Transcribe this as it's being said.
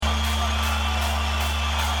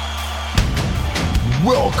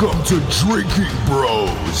Welcome to Drinking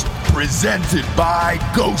Bros, presented by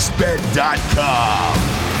GhostBed.com.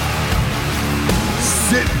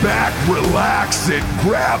 Sit back, relax, and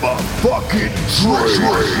grab a fucking drink.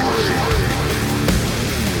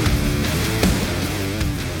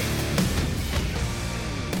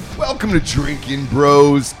 Welcome to Drinking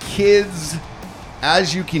Bros, kids.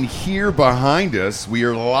 As you can hear behind us, we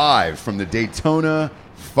are live from the Daytona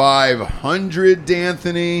 500,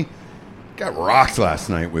 D'Anthony. Got rocked last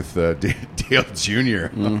night with Dale Jr.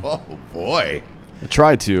 Oh, boy. I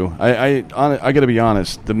tried to. I got to be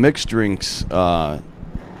honest. The mixed drinks don't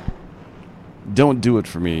do it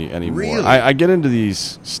for me anymore. Really? I get into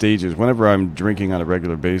these stages whenever I'm drinking on a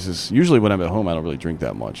regular basis. Usually when I'm at home, I don't really drink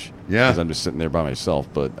that much. Yeah. Because I'm just sitting there by myself.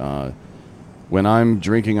 But when I'm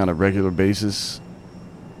drinking on a regular basis,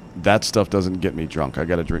 that stuff doesn't get me drunk. I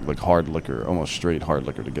got to drink like hard liquor, almost straight hard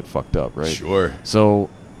liquor to get fucked up, right? Sure. So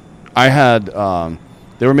I had,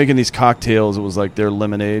 they were making these cocktails. It was like their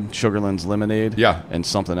lemonade, Sugarland's lemonade. Yeah. And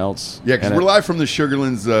something else. Yeah, because we're live from the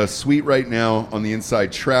Sugarland's suite right now on the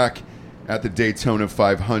inside track at the Daytona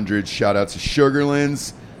 500. Shout out to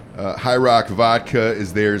Sugarland's. High Rock Vodka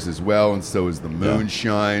is theirs as well, and so is the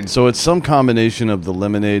Moonshine. So it's some combination of the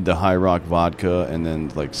lemonade, the High Rock Vodka, and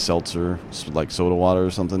then like seltzer, like soda water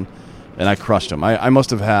or something. And I crushed them. I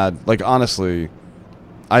must have had, like, honestly,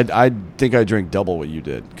 I think I drank double what you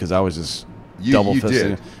did because I was just double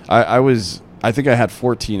fisting. I think I had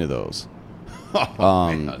 14 of those.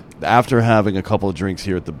 After having a couple of drinks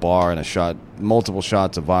here at the bar and multiple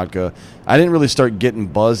shots of vodka, I didn't really start getting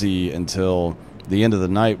buzzy until the end of the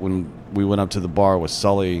night when we went up to the bar with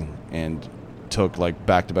Sully and took like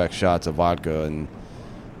back-to-back shots of vodka, and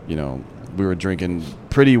we were drinking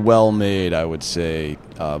pretty well-made, I would say,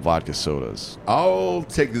 vodka sodas. I'll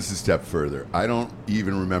take this a step further. I don't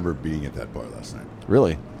even remember being at that bar last night.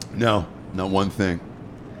 Really? No, not one thing.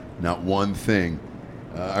 Not one thing.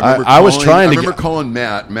 I remember calling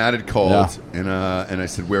Matt. Matt had called, and I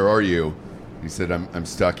said, "Where are you?" He said, "I'm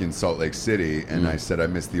stuck in Salt Lake City." And I said, "I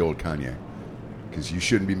miss the old Kanye, because you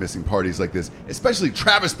shouldn't be missing parties like this, especially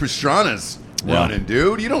Travis Pastrana's running,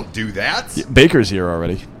 dude. You don't do that." Yeah, Baker's here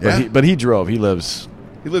already, but he drove. He lives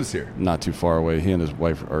here, not too far away. He and his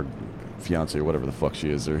wife or fiance or whatever the fuck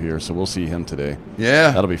she is, they're here, so we'll see him today.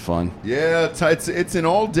 Yeah, that'll be fun. Yeah, it's an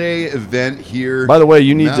all-day event here. By the way,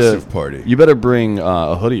 you need massive party. You better bring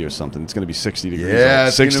a hoodie or something. It's going to be 60 degrees.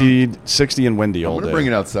 Yeah, 60 and windy all day. I'm going to bring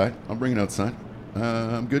it outside. I'll bring it outside.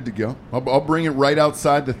 I'm good to go. I'll bring it right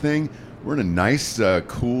outside the thing. We're in a nice,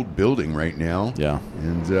 cooled building right now. Yeah.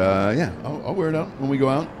 And, I'll wear it out when we go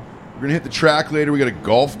out. We're going to hit the track later. We got a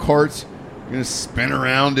golf cart we're going to spin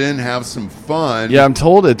around in, have some fun. Yeah, I'm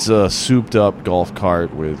told it's a souped-up golf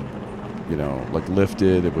cart with, like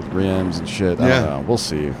lifted with rims and shit. I don't know. We'll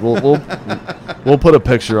see. We'll put a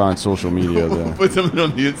picture on social media. We'll put something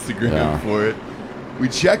on the Instagram for it. We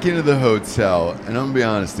check into the hotel, and I'm going to be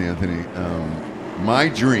honest, Anthony. My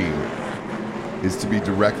dream is to be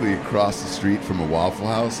directly across the street from a Waffle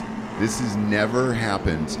House. This has never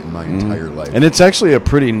happened in my entire life. And it's actually a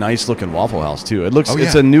pretty nice looking Waffle House too. It looks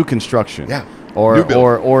it's a new construction. Yeah.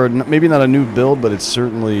 Or maybe not a new build, but it's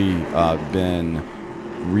certainly been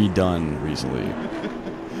redone recently.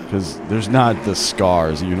 Because there's not the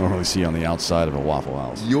scars that you normally see on the outside of a Waffle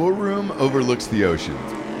House. Your room overlooks the ocean.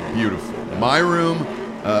 Beautiful. My room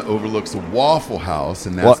overlooks a Waffle House,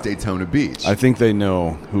 and that's Daytona Beach. I think they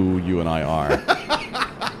know who you and I are.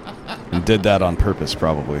 And did that on purpose,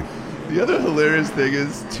 probably. The other hilarious thing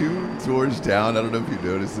is 2 doors down. I don't know if you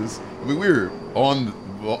noticed this. I mean, we were on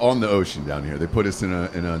the ocean down here. They put us in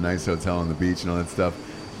a nice hotel on the beach and all that stuff.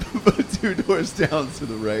 But 2 doors down to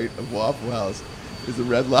the right of Waffle House is a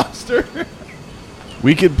Red Lobster.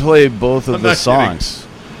 We could play both of the songs.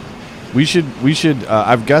 Kidding. We should.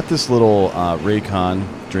 I've got this little Raycon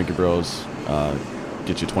Drinking Bros.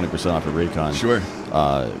 Get you 20% off at Raycon. Sure.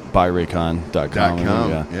 Buyraycon.com.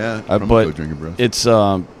 Yeah. But it's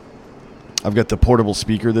I've got the portable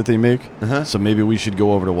speaker that they make. So maybe we should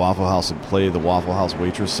go over to Waffle House and play the Waffle House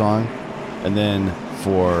waitress song, and then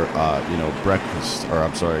for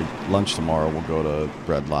lunch tomorrow we'll go to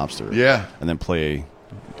Red Lobster. Yeah. And then play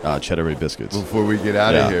Cheddar Bay biscuits before we get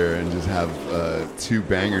out of here and just have 2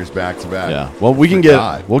 bangers back to back. Yeah. Well,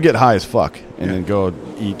 we'll get high as fuck and then go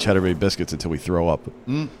eat Cheddar Bay biscuits until we throw up.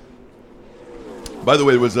 By the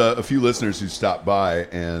way, there was a few listeners who stopped by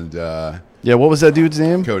and what was that dude's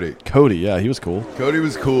name? Cody. Yeah, he was cool. Cody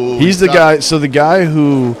was cool. He's the guy. So the guy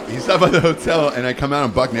who he stopped by the hotel and I come out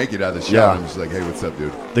and buck naked out of the shower. I'm just like, hey, what's up,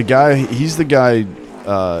 dude? He's the guy.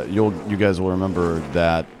 You guys will remember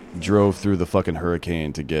that drove through the fucking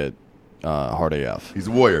hurricane to get hard AF. He's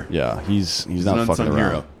a warrior. Yeah, he's not fucking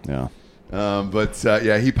around. Hero.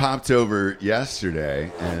 Yeah. He popped over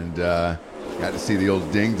yesterday and got to see the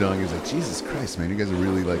old ding dong. He was like, Jesus Christ, man, you guys are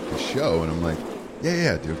really like the show. And I'm like,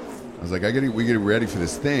 yeah, dude. I was like, we get ready for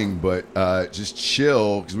this thing, but just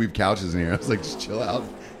chill because we have couches in here. I was like, just chill out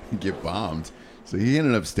and get bombed. So he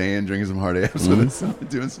ended up staying, drinking some hard AFs with us,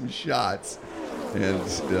 doing some shots, and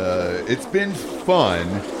it's been fun.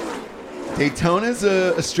 Daytona's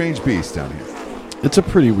a strange beast down here. It's a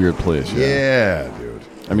pretty weird place. Yeah, dude.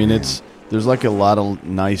 I mean, there's like a lot of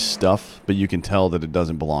nice stuff, but you can tell that it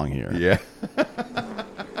doesn't belong here. Yeah.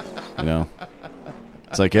 You know?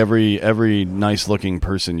 It's like every nice looking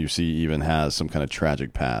person you see even has some kind of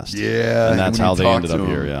tragic past. Yeah. And that's how they ended up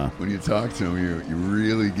here, yeah. When you talk to them, you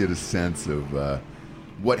really get a sense of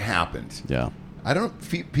what happened. Yeah.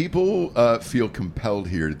 People feel compelled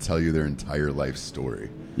here to tell you their entire life story.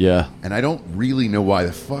 Yeah. And I don't really know why.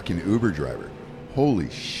 The fucking Uber driver. Holy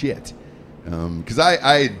shit. Because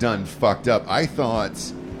I had done fucked up. I thought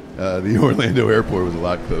the Orlando airport was a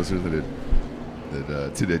lot closer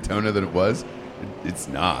to Daytona than it was. It's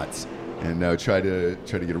not. And try to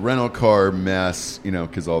get a rental car mess,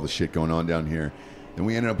 because all the shit going on down here. And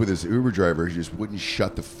we ended up with this Uber driver who just wouldn't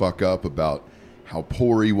shut the fuck up about how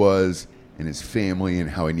poor he was and his family and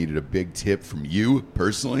how he needed a big tip from you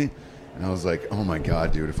personally. And I was like, oh my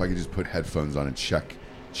God, dude, if I could just put headphones on and check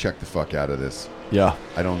the fuck out of this. Yeah.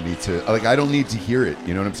 I don't need to hear it.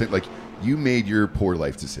 You know what I'm saying? Like, you made your poor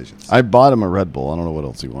life decisions. I bought him a Red Bull. I don't know what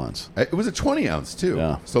else he wants. It was a 20 ounce too.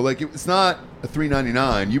 Yeah. So like it's not a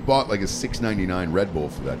 $3.99. You bought like a $6.99 Red Bull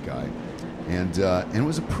for that guy, and it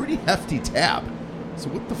was a pretty hefty tab. So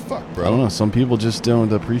what the fuck, bro? I don't know. Some people just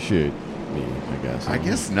don't appreciate me, I guess. I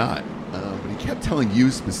guess not. But he kept telling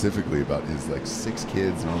you specifically about his like 6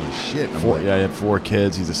 kids and all this shit. He had 4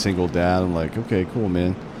 kids. He's a single dad. I'm like, okay, cool,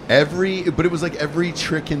 man. But it was like every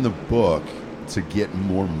trick in the book to get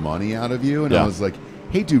more money out of you, and I was like,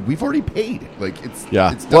 hey, dude, we've already paid. Like, it's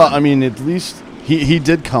done. Well, I mean, at least he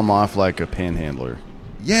did come off like a panhandler.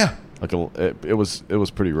 Yeah. Like it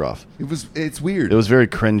was pretty rough. It's weird. It was very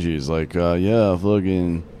cringy. It's like,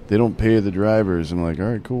 fucking, they don't pay the drivers. I'm like,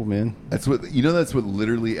 all right, cool, man. That's what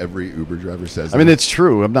literally every Uber driver says. I mean, it's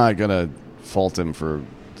true. I'm not gonna fault him for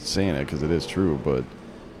saying it because it is true, but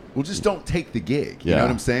well, just don't take the gig. You know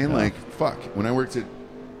what I'm saying? Yeah. Like, fuck. When I worked at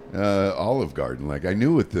Olive Garden, like, I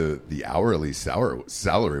knew what the hourly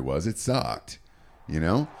salary was. It sucked.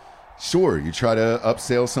 Sure, you try to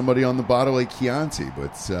upsell somebody on the bottle like Chianti,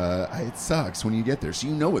 but it sucks when you get there. So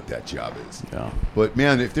you know what that job is. Yeah. But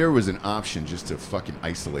man, if there was an option just to fucking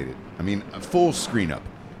isolate it, I mean, a full screen up,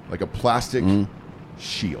 like a plastic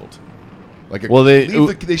shield. Like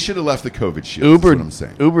they should have left the COVID shield. Uber, that's what I'm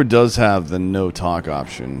saying. Uber does have the no talk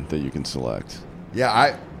option that you can select.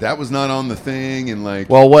 Yeah, that was not on the thing, and like.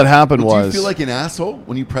 Well, what happened was. Do you feel like an asshole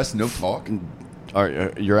when you press no talk?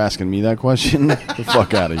 You're asking me that question? Get the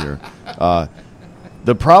fuck out of here.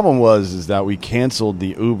 The problem is that we canceled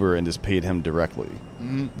the Uber and just paid him directly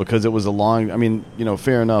because it was a long. I mean,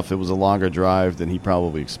 fair enough. It was a longer drive than he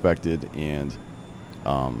probably expected, and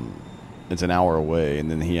it's an hour away,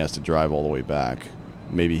 and then he has to drive all the way back.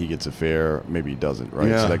 Maybe he gets a fare, maybe he doesn't. Right?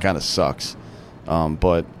 Yeah. So that kind of sucks.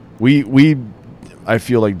 But we, I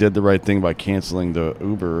feel like, did the right thing by canceling the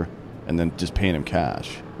Uber and then just paying him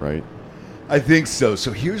cash. Right. I think so.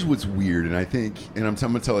 So here's what's weird, and I'm going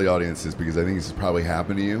to tell the audience this because I think this has probably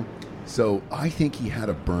happened to you. So I think he had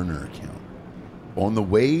a burner account on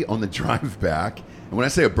the drive back. And when I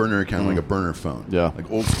say a burner account, like a burner phone. Yeah.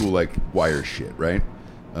 Like old school, like wire shit, right?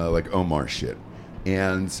 Like Omar shit.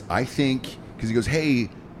 And I think, because he goes, hey,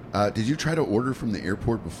 did you try to order from the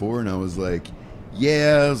airport before? And I was like,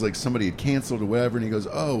 yeah. I was like, somebody had canceled or whatever. And he goes,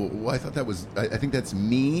 oh, well, I thought that was, I think that's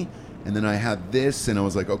me. And then I had this, and I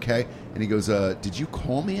was like, okay. And he goes, did you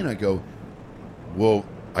call me? And I go, well,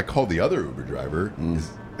 I called the other Uber driver. Is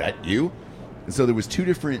that you? And so there was 2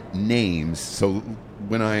 different names. So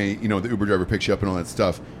when the Uber driver picks you up and all that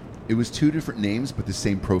stuff, it was 2 different names, but the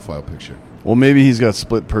same profile picture. Well, maybe he's got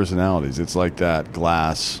split personalities. It's like that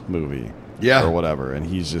Glass movie. Yeah. Or whatever. And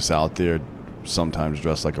he's just out there sometimes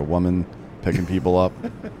dressed like a woman, picking people up.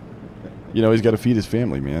 He's got to feed his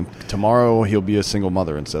family, man. Tomorrow he'll be a single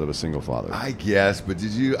mother instead of a single father. I guess, but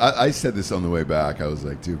did you? I said this on the way back. I was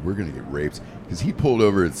like, dude, we're gonna get raped because he pulled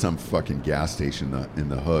over at some fucking gas station in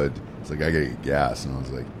the hood. It's like, I gotta get gas, and I was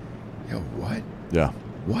like, yo, what? Yeah.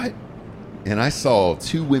 What? And I saw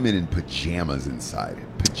 2 women in pajamas inside,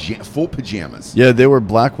 full pajamas. Yeah, they were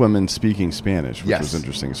black women speaking Spanish, which was Yes.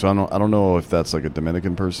 interesting. So I don't know if that's like a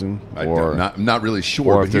Dominican person or I'm not really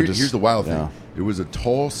sure. or But if they're just- here's the wild thing: yeah. there was a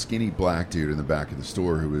tall, skinny black dude in the back of the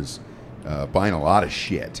store who was buying a lot of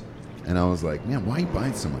shit. And I was like, man, why are you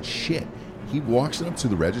buying so much shit? He walks up to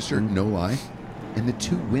the register, no lie, and the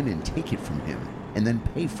two women take it from him and then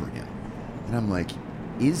pay for him. And I'm like,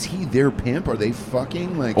 is he their pimp? Are they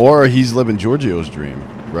fucking like? Or he's living Giorgio's dream,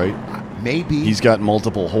 right? Maybe. He's got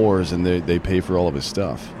multiple whores and they pay for all of his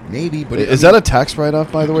stuff. Maybe, but is that a tax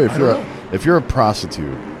write-off, by the way? If you're a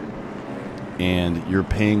prostitute and you're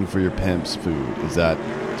paying for your pimp's food, is that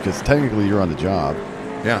because technically you're on the job?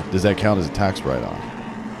 Yeah. Does that count as a tax write-off?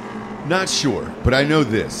 Not sure, but I know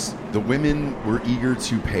this: the women were eager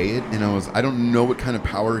to pay it, and I don't know what kind of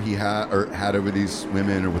power he had over these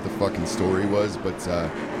women or what the fucking story was, but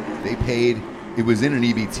they paid. It was in an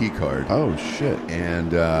EBT card. Oh shit!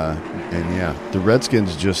 And yeah, the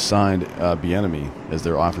Redskins just signed Bieniemy as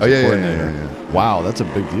their offensive coordinator. Yeah. Wow, that's a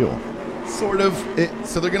big deal. Sort of.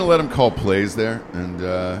 So they're going to let him call plays there, and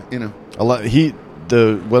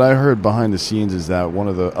what I heard behind the scenes is that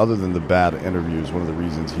other than the bad interviews, one of the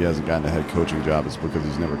reasons he hasn't gotten a head coaching job is because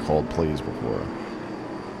he's never called plays before.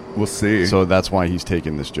 We'll see. So that's why he's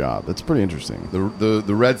taking this job. That's pretty interesting.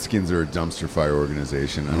 The Redskins are a dumpster fire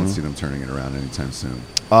organization. I don't see them turning it around anytime soon.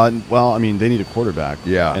 Well, I mean, they need a quarterback.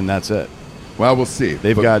 Yeah. And that's it. Well, we'll see.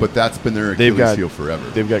 But that's been their Achilles heel forever.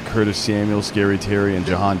 They've got Curtis Samuel, Scary Terry, and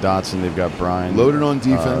Jahan Dotson. They've got Brian. Loaded on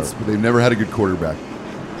defense, but they've never had a good quarterback.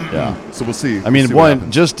 Yeah. So we'll see. I mean,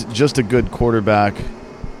 just a good quarterback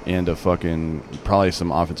and a fucking probably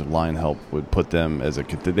some offensive line help would put them as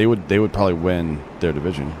they would probably win their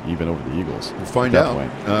division even over the Eagles. We'll find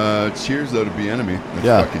out. Cheers though to Bieniemy.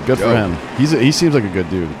 Yeah, good for him. He seems like a good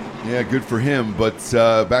dude. Yeah, good for him. But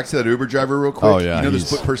back to that Uber driver real quick. Oh yeah, you know the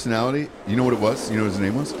split personality. You know what it was? You know what his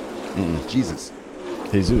name was? Jesus.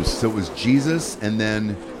 Jesus. So it was Jesus, and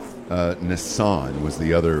then Nassan was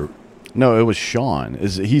the other. No, it was Sean.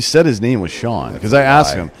 He said his name was Sean because I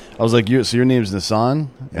asked him. I was like, so your name's Nassan?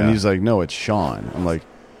 And he's like, no, it's Sean. I'm like,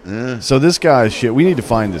 so this guy is shit. We need to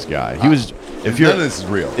find this guy. He was. None of this is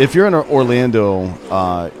real. If you're in Orlando,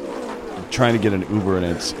 trying to get an Uber and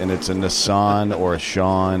it's a Nassan or a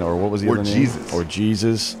Sean or what was the other name? Or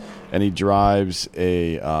Jesus, and he drives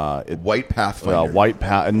a white Pathfinder.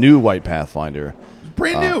 A new white Pathfinder,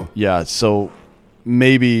 brand new. Yeah, so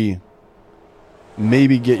maybe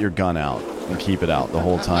get your gun out and keep it out the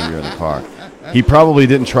whole time you're in the car. He probably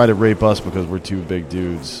didn't try to rape us because we're two big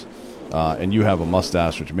dudes, and you have a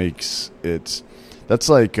mustache, which makes it. That's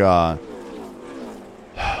like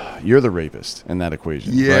you're the rapist in that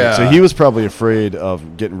equation. Yeah. Right? So he was probably afraid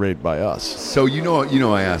of getting raped by us. So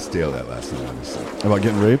I asked Dale that last night. Obviously. About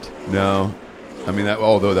getting raped? No. I mean,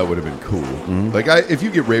 although that would have been cool. Mm-hmm. Like, if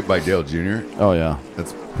you get raped by Dale Jr., oh yeah,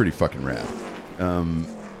 that's pretty fucking rad.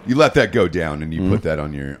 You let that go down and you put that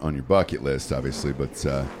on your bucket list, obviously. But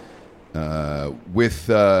with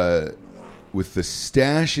the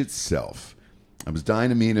stash itself, I was dying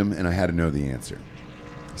to meet him, and I had to know the answer.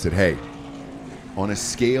 I said, "Hey, on a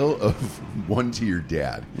scale of 1 to your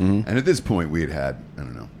dad," and at this point we had I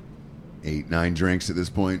don't know 8-9 drinks at this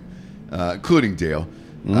point, including Dale.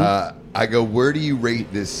 I go, "Where do you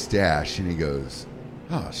rate this stash?" And he goes,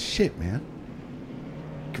 "Oh shit, man!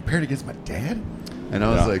 Compared against my dad." And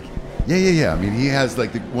I was like, yeah. I mean, he has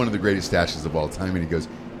like one of the greatest stashes of all time. And he goes,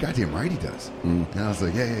 "Goddamn right he does." And I was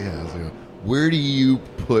like, yeah. I was like, "Where do you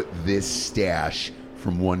put this stash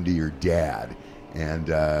from 1 to your dad?" And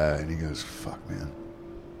he goes, "Fuck, man,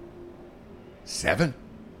 7?"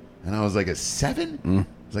 And I was like, "A 7?" I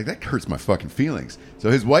was like, that hurts my fucking feelings. So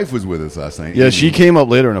his wife was with us last night. Yeah, she came up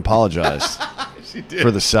later and apologized she did. For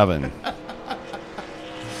the 7.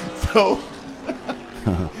 So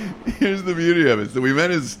here's the beauty of it. So we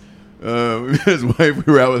met his wife.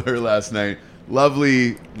 We were out with her last night.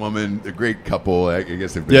 Lovely woman, a great couple. I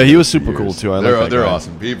guess they've been. Yeah, he was super cool too. They're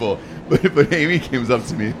awesome people. But Amy comes up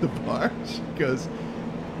to me at the bar. She goes,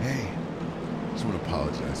 "Hey, I just want to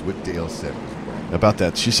apologize. What Dale said was wrong about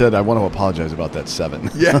that." She said, "I want to apologize about that 7."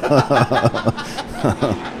 Yeah.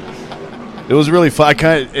 It was really fun.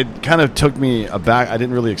 It kind of took me aback. I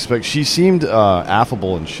didn't really expect. She seemed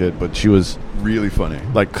affable and shit, but she was really funny.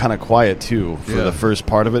 Like kind of quiet too for the first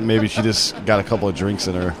part of it. Maybe she just got a couple of drinks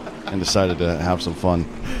in her and decided to have some fun.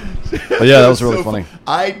 But yeah, that was really funny.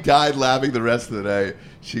 I died laughing the rest of the night.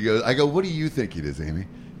 She goes, I go, "What do you think it is, Amy?"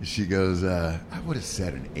 And she goes, "I would have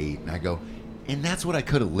said an 8." And I go, "And that's what I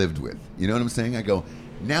could have lived with." You know what I'm saying? I go,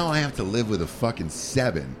 "Now I have to live with a fucking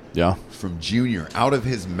 7 from Junior out of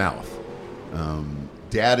his mouth."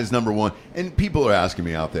 Dad is number 1. And people are asking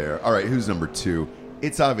me out there, all right, who's number 2?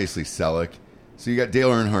 It's obviously Selleck. So you got Dale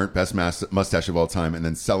Earnhardt, best mustache of all time, and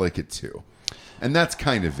then Selleck at 2. And that's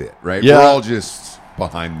kind of it, right? Yeah. We're all just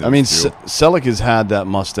behind those two. Selleck has had that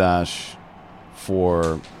mustache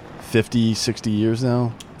for 50, 60 years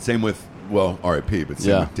now. Same with, well, R.I.P., but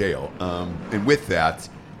same with Dale. And with that,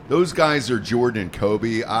 those guys are Jordan and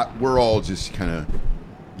Kobe. We're all just kind of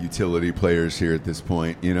utility players here at this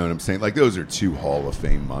point. You know what I'm saying? Like, those are 2 Hall of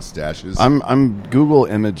Fame mustaches. I'm Google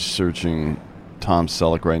image searching Tom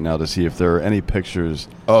Selleck right now to see if there are any pictures.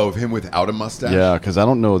 Oh, of him without a mustache? Yeah, because I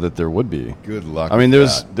don't know that there would be. Good luck. I mean,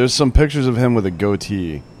 there's some pictures of him with a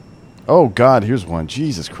goatee. Oh, God, here's one.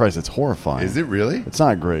 Jesus Christ, it's horrifying. Is it really? It's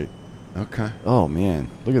not great. Okay. Oh, man.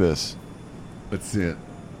 Look at this. Let's see it.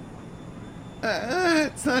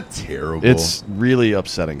 It's not terrible. It's really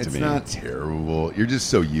upsetting to me. It's not terrible. You're just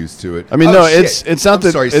so used to it. I mean, it's not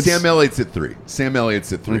that. Sorry, Sam Elliott's at 3. Sam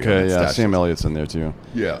Elliott's at 3. Okay, yeah, Sam Elliott's in there too.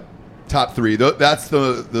 Yeah, top 3. That's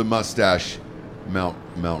the mustache Mount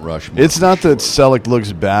Rushmore. It's not that Selleck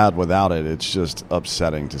looks bad without it. It's just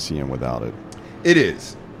upsetting to see him without it. It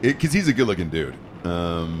is, because he's a good-looking dude,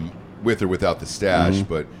 with or without the stash.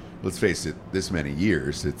 Mm-hmm. But let's face it, this many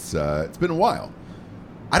years, it's been a while.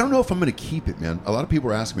 I don't know if I'm going to keep it, man. A lot of people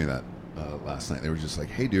were asking me that last night. They were just like,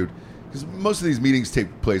 hey, dude, because most of these meetings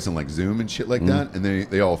take place on like Zoom and shit like that, and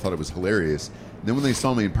they all thought it was hilarious. And then when they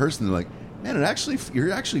saw me in person, they're like, man,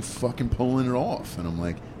 you're actually fucking pulling it off. And I'm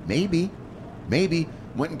like, maybe.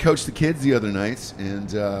 Went and coached the kids the other night,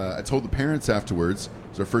 and I told the parents afterwards.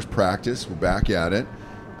 It was our first practice. We're back at it.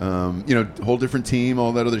 Whole different team,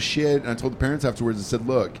 all that other shit. And I told the parents afterwards and said,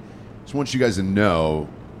 look, just want you guys to know,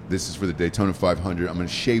 this is for the Daytona 500. I'm going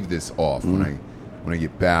to shave this off when I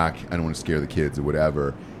get back. I don't want to scare the kids or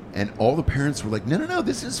whatever. And all the parents were like, no,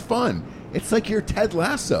 this is fun. It's like you're Ted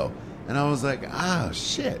Lasso. And I was like,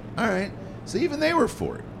 shit. All right. So even they were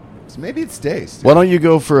for it. So maybe it stays. Dude. Why don't you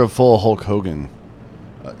go for a full Hulk Hogan?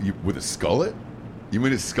 With a skullet? You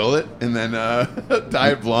mean a skullet and then dye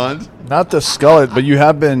it blonde? Not the skullet, but you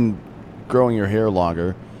have been growing your hair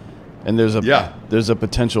longer. And there's a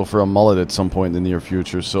potential for a mullet at some point in the near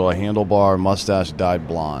future. So a handlebar, mustache dyed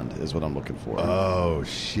blonde is what I'm looking for. Oh,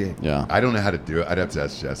 shit. Yeah. I don't know how to do it. I'd have to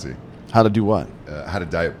ask Jesse. How to do what? How to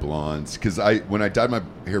dye it blondes. Because when I dyed my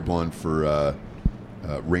hair blonde for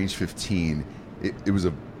Range 15, it was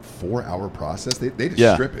a 4-hour process. They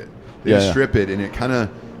just strip it. They just strip it, and it kind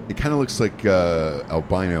of looks like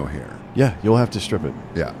albino hair. Yeah, you'll have to strip it.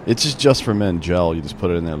 Yeah. It's just for men gel. You just put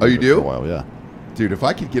it in there. Oh, you do? For a while, yeah. Dude, if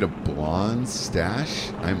I could get a blonde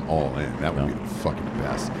stash, I'm all in. That would be the fucking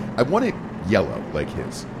best. I want it yellow like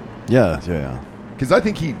his. Yeah. Because I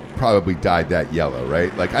think he probably dyed that yellow,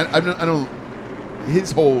 right? Like, I don't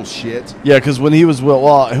his whole shit. Yeah, because when he was,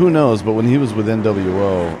 well, who knows, but when he was with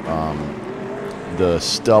NWO, the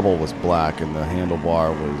stubble was black and the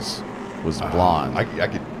handlebar was blonde. I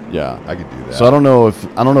could do that. So I don't know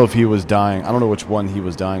if he was dyeing. I don't know which one he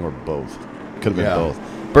was dyeing or both. Could have been both.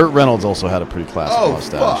 Burt Reynolds also had a pretty classic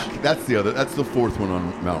mustache. Fuck. That's the 4th one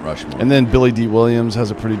on Mount Rushmore. And then Billy D. Williams has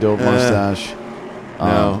a pretty dope mustache.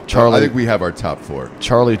 No, I think we have our top 4.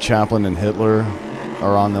 Charlie Chaplin and Hitler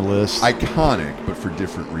are on the list. Iconic, but for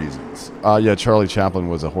different reasons. Yeah, Charlie Chaplin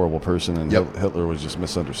was a horrible person, and Hitler was just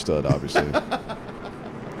misunderstood, obviously.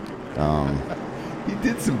 He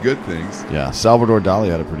did some good things. Yeah, Salvador Dali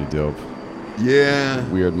had a pretty dope. Yeah.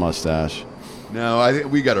 Weird mustache. No, I think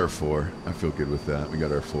we got our 4. I feel good with that. We got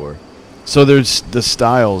our 4. So there's the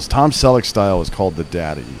styles. Tom Selleck's style is called the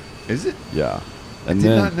Daddy. Is it? Yeah. I did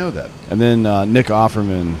not know that. And then Nick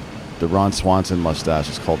Offerman, the Ron Swanson mustache,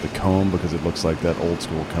 is called the Comb because it looks like that old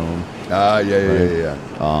school comb. Yeah.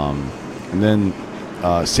 And then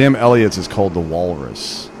Sam Elliott's is called the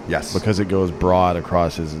Walrus. Yes. Because it goes broad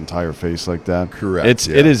across his entire face like that. Correct.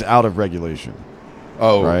 It is out of regulation.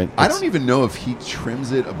 Oh, right. I don't even know if he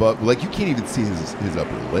trims it above. Like, you can't even see his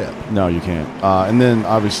upper lip. No, you can't. And then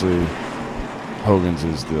obviously Hogan's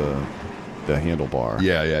is the handlebar.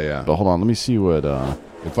 Yeah. But hold on, let me see what.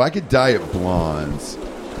 If I could dye it blondes,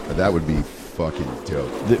 that would be fucking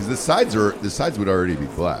dope. Because the sides would already be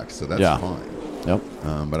black, so that's fine. Yep.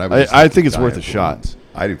 But I think it's worth a shot.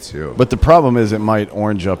 I do too. But the problem is, it might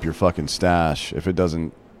orange up your fucking stash if it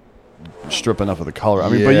doesn't strip enough of the color. I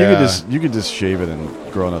mean, but you could just shave it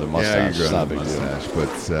and grow another mustache. Yeah, it's not a big mustache, deal.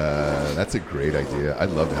 But that's a great idea. I'd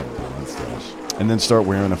love to have a blonde stash. And then start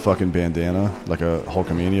wearing a fucking bandana, like a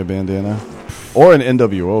Hulkamania bandana, or an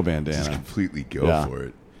NWO bandana. Just completely go for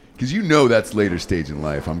it. Because you know that's later stage in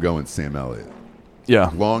life. I'm going Sam Elliott.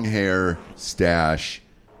 Yeah. Long hair, stash.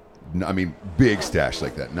 I mean, big stash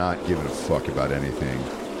like that. Not giving a fuck about anything.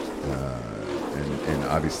 And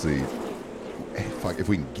obviously, fuck, if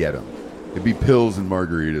we can get them. It'd be pills and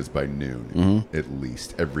margaritas by noon, at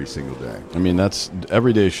least, every single day. I mean,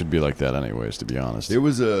 every day should be like that anyways, to be honest. There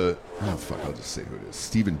was I'll just say who it is.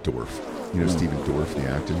 Stephen Dorff. You know Stephen Dorff, the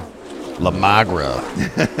actor? La Magra.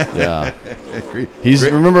 Yeah.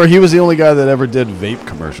 Remember, he was the only guy that ever did vape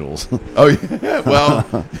commercials. Oh, yeah. Well,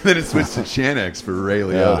 then it switched to Xanax for Ray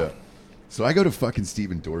Liotta. Yeah. So I go to fucking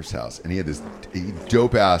Steven Dorff's house, and he had this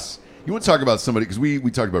dope-ass... You want to talk about somebody... Because we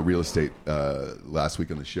talked about real estate last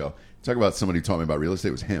week on the show. Talk about somebody who taught me about real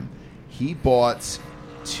estate was him. He bought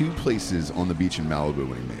 2 places on the beach in Malibu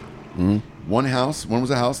when he made it. Mm-hmm. One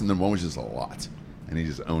was a house, and then one was just a lot. And he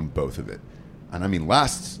just owned both of it. And I mean,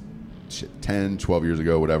 10, 12 years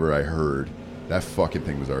ago, whatever, I heard that fucking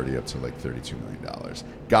thing was already up to like $32 million.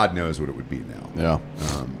 God knows what it would be now. Yeah.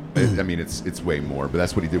 I mean, it's way more, but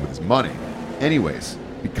that's what he did with his money. Anyways,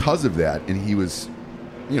 because of that, and he was,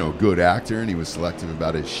 a good actor, and he was selective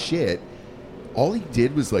about his shit, all he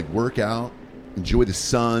did was like work out, enjoy the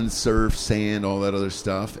sun, surf, sand, all that other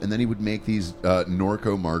stuff, and then he would make these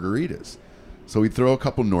Norco margaritas. So he'd throw a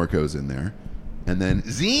couple Norcos in there, and then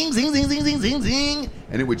zing, zing, zing, zing, zing, zing, zing,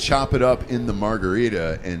 and it would chop it up in the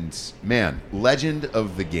margarita. And man, legend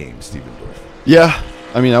of the game, Steven Dorff. Yeah,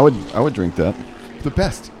 I mean, I would drink that. The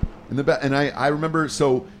best, and I remember.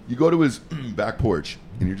 So you go to his back porch,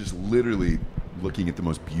 and you're just literally looking at the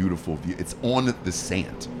most beautiful view. It's on the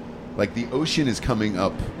sand, like the ocean is coming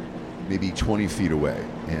up, maybe 20 feet away,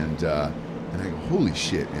 and I go, holy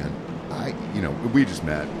shit, man! We just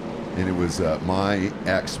met, and it was my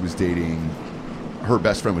ex was dating. Her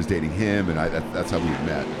best friend was dating him, and that's how we had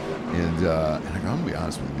met. And I go, I'm going to be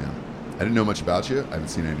honest with you, man. I didn't know much about you. I haven't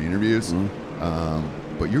seen any interviews.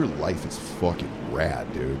 Mm-hmm. But your life is fucking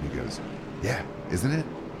rad, dude. He goes, yeah, isn't it?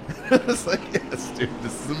 I was like, yes, dude,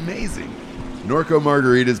 this is amazing. Norco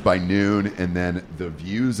margaritas by noon, and then the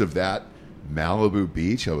views of that Malibu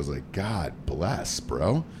beach, I was like, God bless,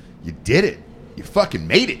 bro. You did it. You fucking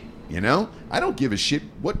made it, I don't give a shit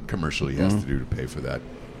what commercial he has to do to pay for that.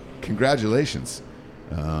 Congratulations.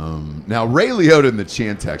 Now, Ray Liotta in the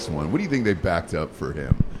Chantex one, what do you think they backed up for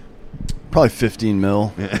him? Probably 15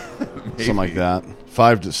 mil. Something like that.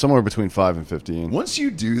 Somewhere between 5 and 15. Once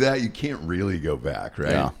you do that, you can't really go back,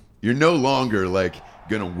 right? Yeah. You're no longer, going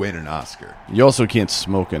to win an Oscar. You also can't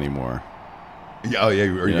smoke anymore. Yeah, or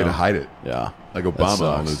you're going to hide it. Yeah. Like Obama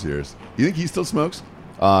all those years. You think he still smokes?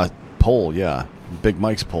 Pole, yeah. Big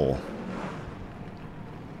Mike's pole.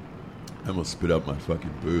 I almost spit up my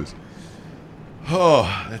fucking booze.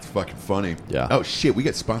 Oh, that's fucking funny. Yeah. Oh, shit, we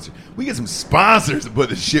get sponsors. We get some sponsors to put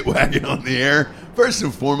the shit wagon on the air. First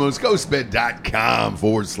and foremost,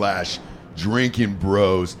 ghostbed.com/drinking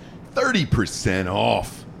bros. 30%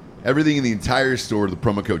 off. Everything in the entire store, the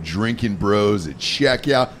promo code Drinking Bros at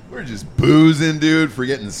checkout. We're just boozing, dude, for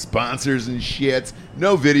getting sponsors and shit.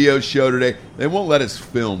 No video show today. They won't let us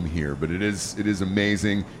film here, but it is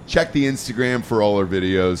amazing. Check the Instagram for all our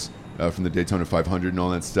videos from the Daytona 500 and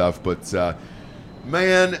all that stuff. But,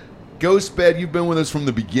 man, Ghostbed, you've been with us from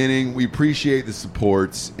the beginning. We appreciate the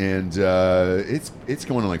support, and it's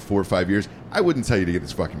going on like 4 or 5 years. I wouldn't tell you to get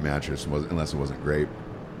this fucking mattress unless it wasn't great.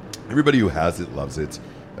 Everybody who has it loves it.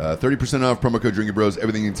 30% off, promo code Drinking Bros.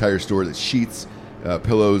 Everything in the entire store. That's sheets,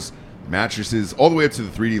 pillows, mattresses, all the way up to the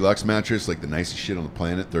 3D Luxe mattress, like the nicest shit on the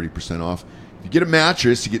planet, 30% off. If you get a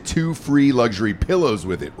mattress, you get 2 free luxury pillows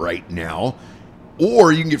with it right now.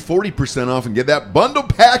 Or you can get 40% off and get that bundle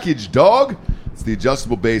package, dog. It's the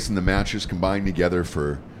adjustable base and the mattress combined together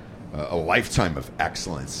for a lifetime of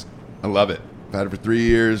excellence. I love it. I've had it for 3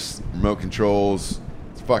 years. Remote controls.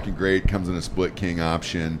 It's fucking great. Comes in a split king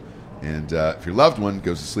option. And if your loved one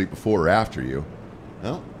goes to sleep before or after you,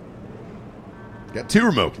 well, got 2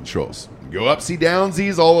 remote controls. Go up-see,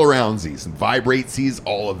 down-sees, all around-sees, and vibrate-sees,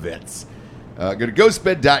 all events. Go to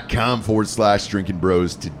ghostbed.com/drinking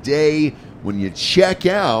bros today. When you check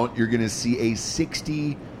out, you're going to see a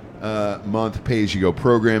 60-month pay-as-you-go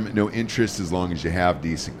program. No interest as long as you have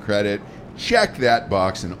decent credit. Check that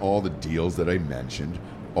box, and all the deals that I mentioned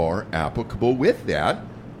are applicable with that.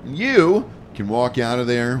 You can walk out of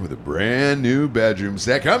there with a brand new bedroom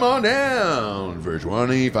set. Come on down for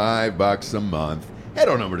 $25 a month. Head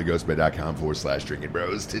on over to ghostbed.com/drinking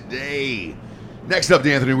bros today. Next up,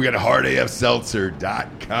 Anthony, we got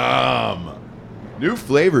hardafseltzer.com. New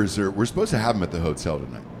flavors we're supposed to have them at the hotel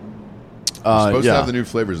tonight. We're supposed to have the new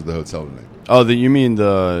flavors at the hotel tonight. Oh, you mean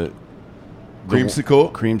the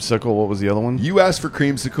creamsicle? Creamsicle. What was the other one? You asked for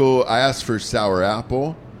creamsicle. I asked for sour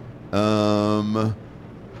apple.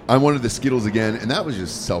 I wanted the Skittles again, and that was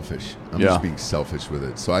just selfish. I'm just being selfish with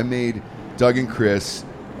it. So I made Doug and Chris,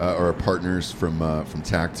 are our partners from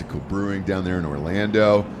Tactical Brewing down there in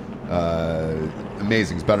Orlando.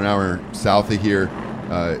 Amazing. It's about an hour south of here.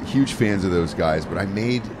 Huge fans of those guys, but I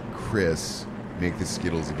made Chris make the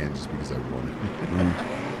Skittles again just because I wanted it.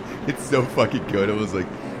 It's so fucking good. I was like,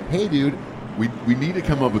 hey, dude, We need to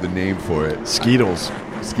come up with a name for it. Skeetles.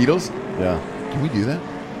 Skeetles? Yeah. Can we do that?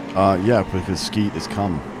 Yeah, because skeet is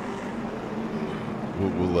cum.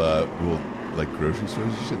 We'll like grocery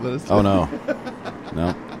stores and shit let us do. Oh, no.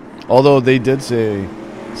 No. Although they did say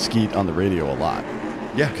skeet on the radio a lot.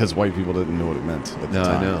 Yeah. Because white people didn't know what it meant at the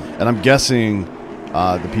time. I know. And I'm guessing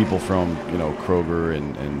the people from, Kroger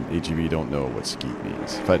and H-E-B don't know what skeet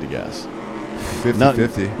means, if I had to guess.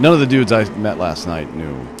 50-50. None of the dudes I met last night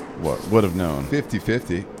knew what would have known.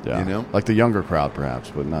 50-50. Yeah. Like the younger crowd,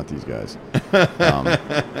 perhaps, but not these guys.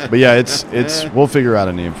 But yeah, it's we'll figure out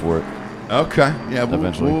a name for it. Okay. Yeah,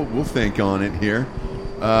 eventually. We'll think on it here.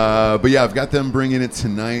 But yeah, I've got them bringing it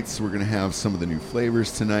tonight, so we're going to have some of the new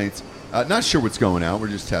flavors tonight. Not sure what's going out. We're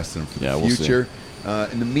just testing them for the future. We'll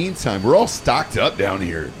see. In the meantime, we're all stocked up down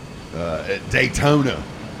here at Daytona.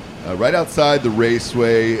 Right outside the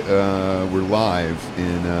raceway. We're live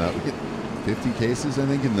in we get 50 cases, I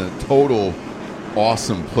think, in the total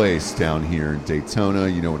awesome place down here in Daytona.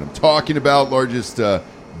 You know what I'm talking about. Largest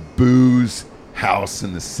booze house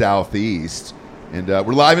in the Southeast. And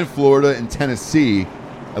we're live in Florida and Tennessee.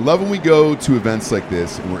 I love when we go to events like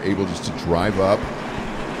this and we're able just to drive up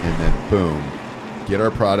and then, boom, get our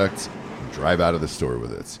product and drive out of the store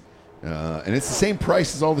with it. And it's the same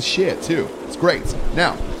price as all the shit, too. It's great.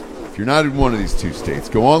 Now, if you're not in one of these two states,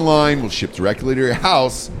 go online. We'll ship directly to your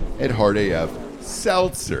house at Hard AF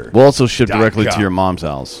Seltzer. We'll also ship directly to your mom's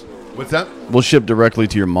house. What's that? We'll ship directly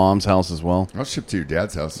to your mom's house as well. I'll ship to your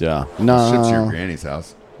dad's house. Yeah. I'll ship to your granny's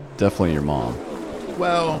house. Definitely your mom.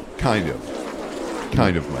 Well, kind of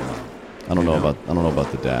my mom. I don't know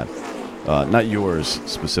about the dad. Not yours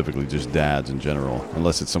specifically, just dads in general,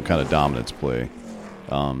 unless it's some kind of dominance play.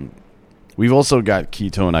 We've also got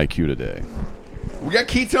Ketone IQ today. We got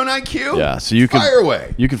Ketone IQ? Yeah, so you can fire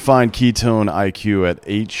away. You can find Ketone IQ at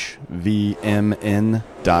hvmn.com.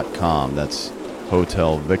 That's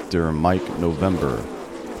Hotel Victor Mike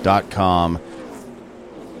November.com.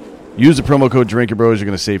 Use the promo code Drinking Bros. You're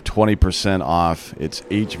going to save 20% off. It's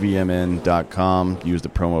hvmn.com. Use the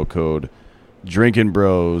promo code Drinking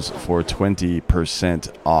Bros for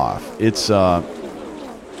 20% off. It's your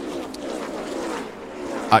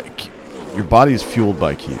body is fueled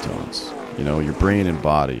by ketones. Your brain and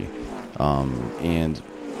body, and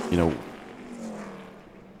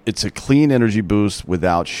it's a clean energy boost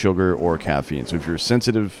without sugar or caffeine. So if you're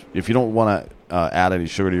sensitive, if you don't want to add any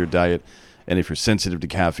sugar to your diet, and if you're sensitive to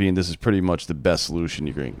caffeine, this is pretty much the best solution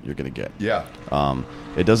you're going to get. Yeah.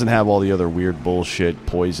 It doesn't have all the other weird bullshit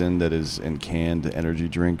poison that is in canned energy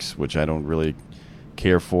drinks, which I don't really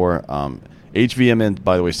care for. HVMN,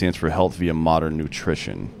 by the way, stands for Health Via Modern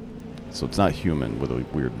Nutrition. So it's not human with a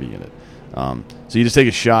weird V in it. So you just take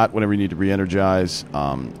a shot whenever you need to re-energize.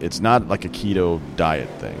 It's not like a keto diet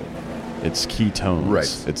thing. It's ketones.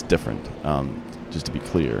 Right. It's different, just to be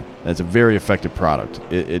clear. And it's a very effective product.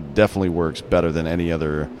 It definitely works better than any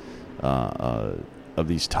other of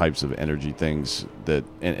these types of energy things.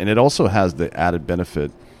 And it also has the added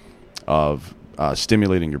benefit of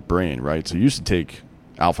stimulating your brain, right? So you used to take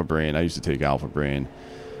Alpha Brain. I used to take Alpha Brain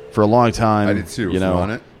for a long time. I did too.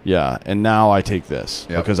 On it. Yeah, and now I take this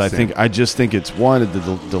because I just think it's one,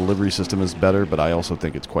 the delivery system is better, but I also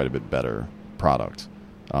think it's quite a bit better product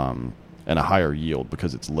and a higher yield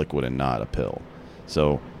because it's liquid and not a pill.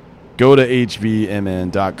 So go to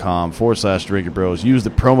hvmn.com/Drinking Bros. Use the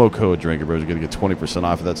promo code Drinking Bros. You're going to get 20%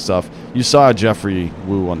 off of that stuff. You saw Jeffrey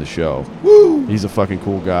Wu on the show. Woo! He's a fucking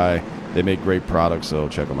cool guy. They make great products, so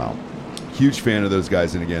check them out. Huge fan of those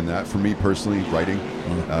guys, and again, that for me personally, writing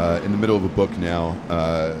in the middle of a book now,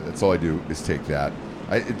 that's all I do is take that.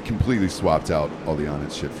 It completely swapped out all the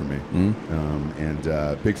honest shit for me, and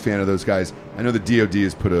big fan of those guys. I know the DoD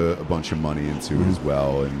has put a bunch of money into it as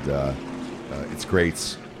well, and it's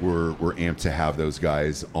great. We're amped to have those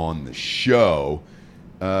guys on the show.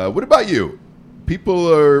 What about you?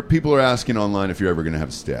 People are asking online if you're ever going to have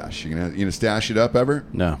a stash. You gonna stash it up ever?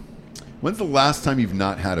 No. When's the last time you've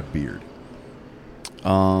not had a beard?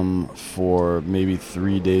 For maybe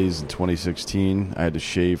 3 days in 2016, I had to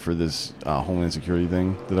shave for this Homeland Security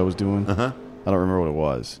thing that I was doing. I don't remember what it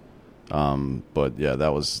was, but yeah,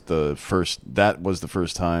 that was the first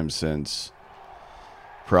time since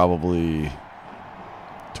probably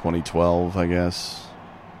 2012, I guess,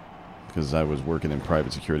 because I was working in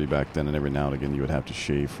private security back then, and every now and again you would have to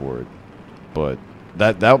shave for it. But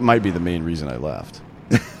that might be the main reason I left.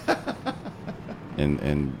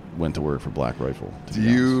 And went to work for Black Rifle. Do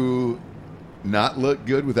you not look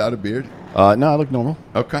good without a beard? No, I look normal.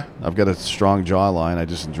 Okay. I've got a strong jawline. I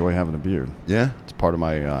just enjoy having a beard. Yeah? It's part of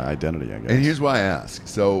my identity, I guess. And here's why I ask.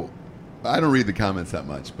 So, I don't read the comments that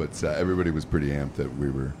much, but everybody was pretty amped that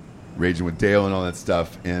we were raging with Dale and all that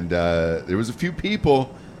stuff. And there was a few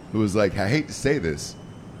people who was like, I hate to say this,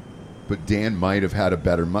 but Dan might have had a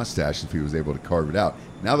better mustache if he was able to carve it out.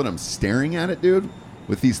 Now that I'm staring at it, dude,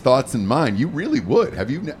 with these thoughts in mind, you really would.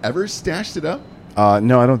 Have you ever stashed it up?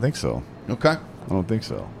 No, I don't think so. Okay. I don't think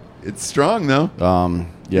so. It's strong, though.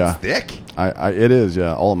 Yeah. It's thick. It is,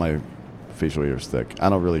 yeah. All of my facial hair is thick. I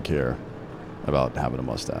don't really care about having a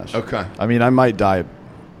mustache. Okay. I mean, I might dye it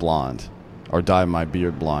blonde or dye my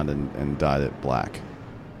beard blonde and dye it black.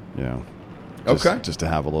 You know. Just to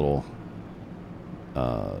have a little,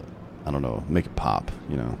 I don't know, make it pop,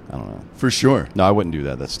 you know. I don't know. For sure. No, I wouldn't do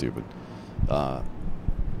that. That's stupid.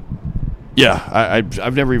 Yeah,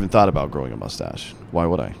 I've never even thought about growing a mustache. Why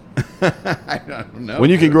would I? I don't know. When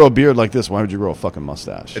you can grow a beard like this, why would you grow a fucking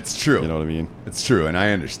mustache? It's true. You know what I mean? It's true, and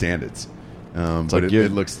I understand it. But like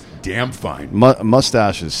it looks damn fine.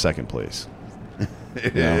 Mustache is second place.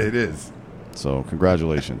 It is. So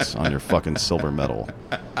congratulations on your fucking silver medal.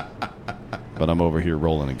 But I'm over here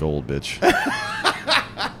rolling in gold, bitch.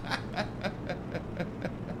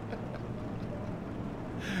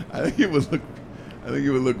 I think it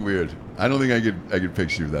would look weird. I don't think I could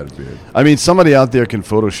picture that beard. I mean, somebody out there can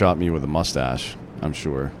Photoshop me with a mustache, I'm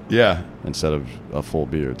sure. Yeah. Instead of a full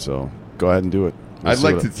beard. So go ahead and do it. I'd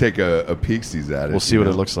like to take a peeksies at it. We'll see what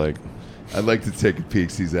it looks like. I'd like to take a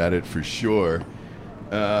peeksies at it for sure.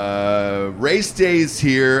 Race day's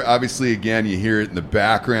here. Obviously, again, you hear it in the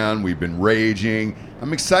background. We've been raging.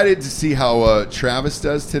 I'm excited to see how Travis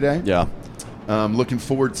does today. Yeah. Looking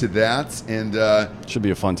forward to that. And should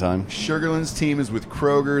be a fun time. Sugarland's team is with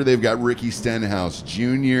Kroger. They've got Ricky Stenhouse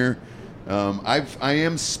Jr. I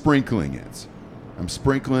am sprinkling it. I'm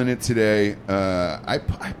sprinkling it today. I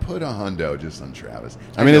put a hundo just on Travis.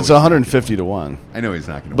 I mean, it's 150 to 1. I know he's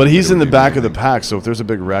not going to. But he's in the back of the pack, so if there's a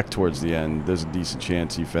big wreck towards the end, there's a decent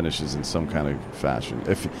chance he finishes in some kind of fashion.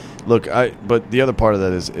 But the other part of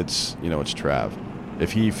that is it's Trav.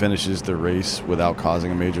 If he finishes the race without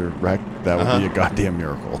causing a major wreck, that would be a goddamn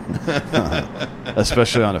miracle.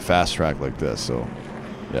 Especially on a fast track like this. So,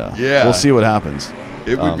 yeah. We'll see what happens.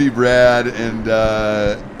 It would be rad,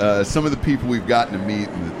 and some of the people we've gotten to meet,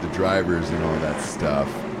 and the drivers and all that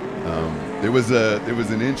stuff. There was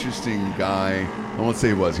an interesting guy. I won't say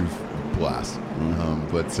he was a blast,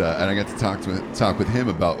 but and I got to talk with him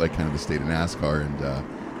about like kind of the state of NASCAR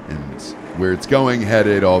and where it's going,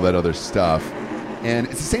 headed, all that other stuff. And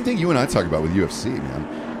it's the same thing you and I talk about with UFC,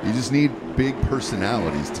 man. You just need big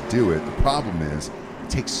personalities to do it. The problem is it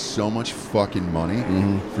takes so much fucking money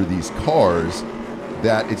for these cars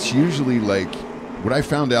that it's usually like, what I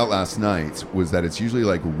found out last night was that it's usually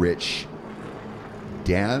like rich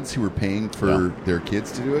dads who are paying for their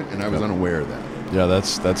kids to do it, and I was unaware of that. Yeah,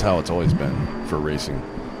 that's how it's always been for racing,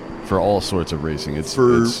 for all sorts of racing. It's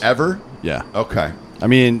forever. Yeah. Okay. I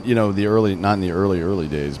mean, not in the early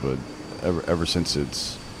days, but ever since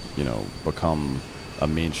it's become a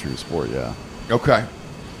mainstream sport. Yeah. Okay.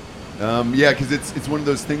 Yeah, because it's one of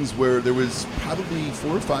those things where there was probably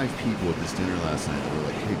 4 or 5 people at this dinner last night that were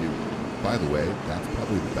like, "Hey, dude, by the way, that's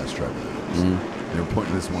probably the best driver there is." They were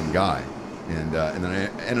pointing to this one guy, and then I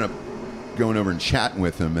ended up going over and chatting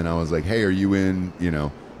with him, and I was like, "Hey, are you in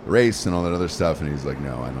the race and all that other stuff?" And he's like,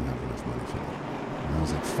 "No, I don't have enough money for that." And I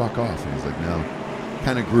was like, "Fuck off!" And he's like, "No,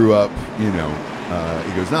 kind of grew up, he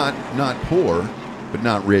goes, not poor, but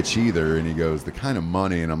not rich either." And he goes, "The kind of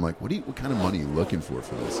money," and I'm like, what kind of money are you looking for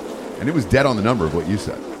this? And it was dead on the number of what you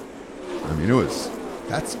said. I mean,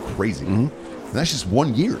 that's crazy. And that's just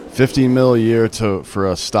 1 year. 50 mil a year for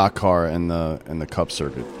a stock car in the Cup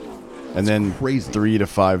circuit, and then crazy. 3 to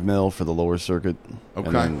 5 mil for the lower circuit. Okay.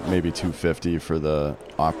 And then maybe 250 for the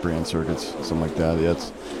off-brand circuits, something like that. Yeah,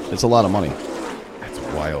 it's a lot of money. That's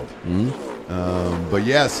wild. But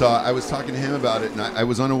yeah, so I was talking to him about it, and I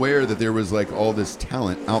was unaware that there was like all this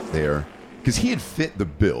talent out there, because he had fit the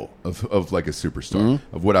bill of like a superstar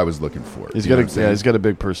of what I was looking for. He's got a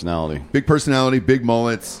big personality, big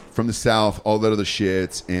mullets from the South, all that other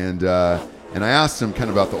shit, and I asked him kind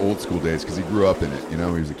of about the old school days because he grew up in it. He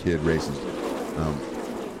was a kid racing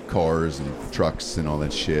cars and trucks and all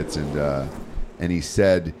that shit, and he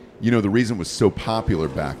said, the reason it was so popular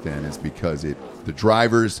back then is because the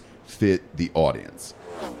drivers fit the audience.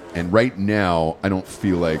 And right now, I don't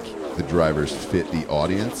feel like the drivers fit the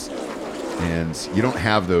audience. And you don't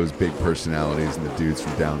have those big personalities and the dudes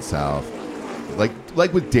from down south.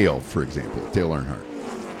 Like with Dale, for example. Dale Earnhardt.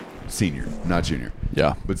 Senior, not junior.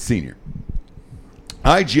 Yeah. But senior.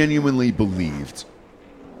 I genuinely believed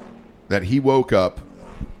that he woke up,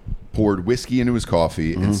 poured whiskey into his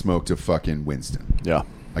coffee, and smoked a fucking Winston. Yeah.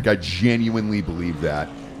 Like, I genuinely believe that.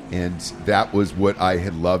 And that was what I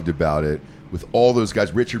had loved about it. With all those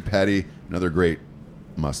guys, Richard Petty, another great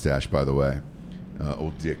mustache, by the way,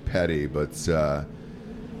 old Dick Petty. But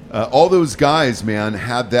all those guys, man,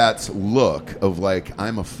 had that look of like,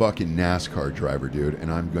 I'm a fucking NASCAR driver, dude,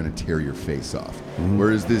 and I'm going to tear your face off. Mm-hmm.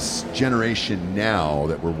 Whereas this generation now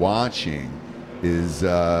that we're watching is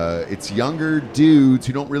it's younger dudes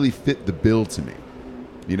who don't really fit the bill to me.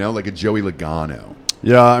 You know, like a Joey Logano.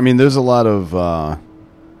 Yeah, I mean, there's a lot of,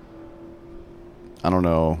 I don't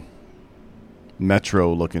know,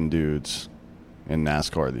 Metro-looking dudes in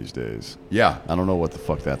NASCAR these days. Yeah. I don't know what the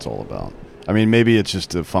fuck that's all about. I mean, maybe it's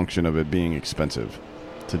just a function of it being expensive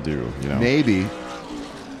to do, you know? Maybe,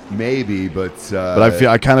 but... but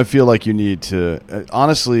I kind of feel like you need to...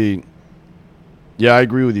 honestly, yeah, I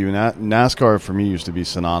agree with you. NASCAR, for me, used to be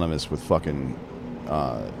synonymous with fucking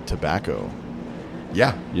tobacco.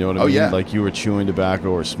 Yeah. You know what I mean? Yeah. Like you were chewing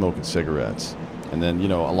tobacco or smoking cigarettes. And then, you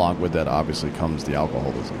know, along with that, obviously, comes the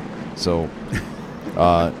alcoholism. So,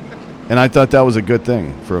 and I thought that was a good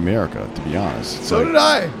thing for America, to be honest. So did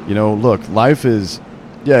I. You know, look, life is,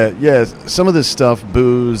 yeah, some of this stuff,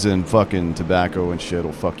 booze and fucking tobacco and shit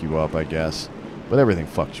will fuck you up, I guess. But everything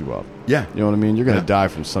fucks you up. Yeah. You know what I mean? You're going to die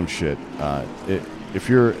from some shit. If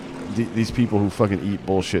you're these people who fucking eat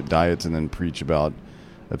bullshit diets and then preach about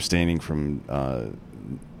abstaining from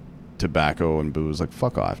tobacco and booze, like,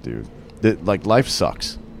 fuck off, dude. Like, life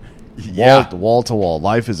sucks. Yeah. Wall to wall.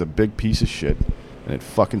 Life is a big piece of shit, and it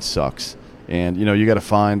fucking sucks. And, you know, you got to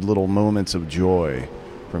find little moments of joy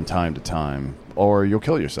from time to time, or you'll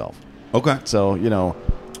kill yourself. Okay. So, you know,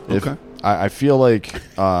 I feel like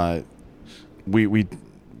we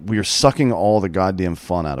are sucking all the goddamn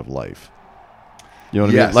fun out of life. You know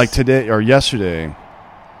what I mean? Like today or yesterday,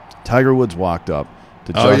 Tiger Woods walked up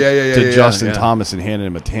to Justin Thomas and handed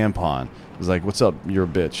him a tampon. It was like, "What's up? You're a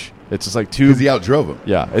bitch." It's just like two. Because he outdrove him.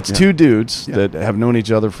 Yeah, it's two dudes that have known each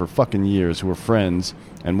other for fucking years who are friends,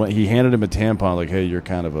 and when he handed him a tampon, like, "Hey,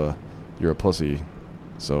 you're a pussy,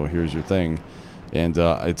 so here's your thing," and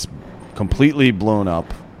it's completely blown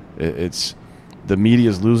up. It's the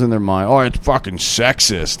media's losing their mind. Oh, it's fucking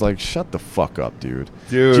sexist. Like, shut the fuck up, dude.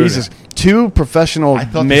 Jesus, two professional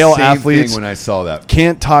male athletes when I saw that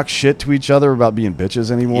can't talk shit to each other about being bitches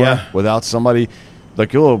anymore without somebody.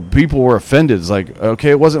 Like, oh, people were offended. It's like,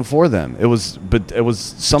 okay, it wasn't for them. It was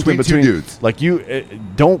something between two dudes. Like,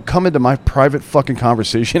 don't come into my private fucking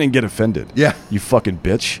conversation and get offended. Yeah, you fucking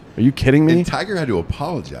bitch. Are you kidding me? And Tiger had to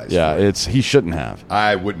apologize. Yeah, he shouldn't have.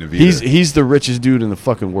 I wouldn't have either. He's the richest dude in the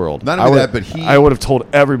fucking world. Not only that, but I would have told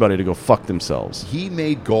everybody to go fuck themselves. He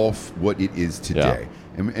made golf what it is today.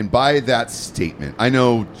 Yeah. And by that statement, I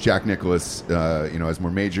know Jack Nicklaus, has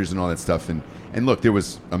more majors and all that stuff. And look, there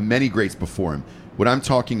was many greats before him. What I'm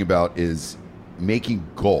talking about is making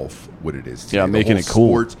golf what it is today. Yeah, making it cool.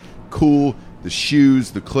 Sport, cool, the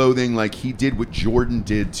shoes, the clothing, like he did what Jordan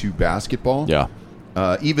did to basketball. Yeah.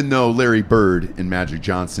 Even though Larry Bird and Magic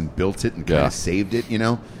Johnson built it and kind of saved it, you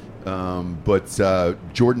know. But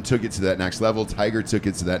Jordan took it to that next level. Tiger took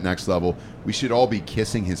it to that next level. We should all be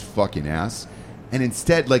kissing his fucking ass. And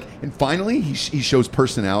instead, and finally, he shows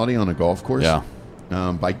personality on a golf course. Yeah.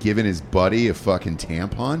 By giving his buddy a fucking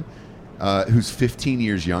tampon. Who's 15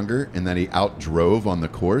 years younger and that he outdrove on the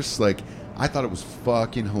course. Like, I thought it was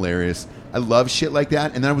fucking hilarious. I love shit like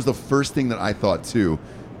that. And that was the first thing that I thought, too,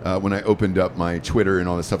 when I opened up my Twitter and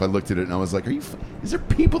all this stuff. I looked at it and I was like, is there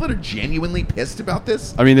people that are genuinely pissed about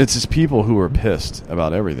this? I mean, it's just people who are pissed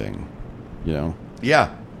about everything, you know?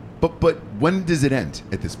 Yeah. But when does it end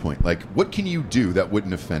at this point? Like, what can you do that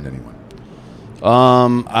wouldn't offend anyone?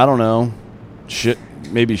 I don't know.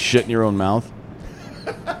 Maybe shit in your own mouth.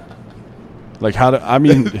 Like,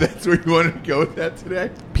 that's where you wanted to go with that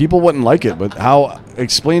today? People wouldn't like it, but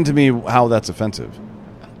explain to me how that's offensive.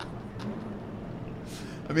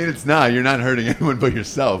 I mean, it's not. You're not hurting anyone but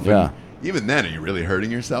yourself. Yeah. And even then, are you really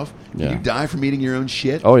hurting yourself? Yeah. You die from eating your own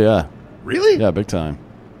shit? Oh, yeah. Really? Yeah, big time.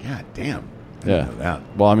 God damn. I Yeah. didn't know that.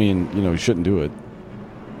 Well, I mean, you shouldn't do it.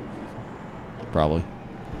 Probably.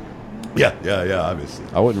 Yeah, obviously.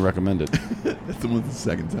 I wouldn't recommend it. That's the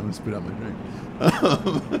second time I spit out my drink.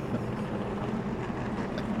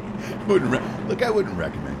 I wouldn't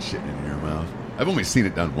recommend shitting in your mouth. I've only seen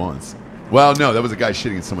it done once. Well, no, that was a guy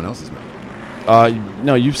shitting in someone else's mouth.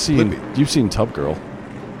 No, you've seen Tub Girl.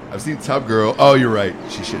 I've seen Tub Girl. Oh, you're right.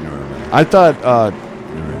 She shit in her mouth. I thought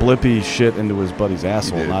Blippy shit into his buddy's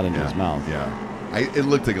asshole, not into his mouth. Yeah, it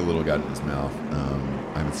looked like a little got in his mouth.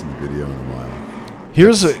 I haven't seen the video in a while.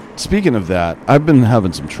 Speaking of that, I've been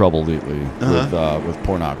having some trouble lately with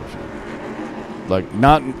pornography. Like,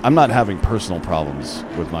 I'm not having personal problems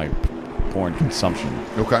with my porn consumption.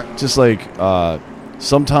 Okay. Just like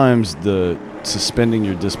sometimes the suspending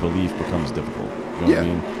your disbelief becomes difficult. You know what I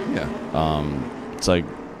mean? Yeah. It's like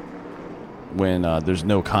when there's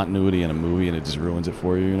no continuity in a movie and it just ruins it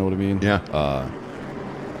for you. You know what I mean? Yeah.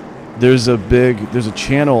 There's a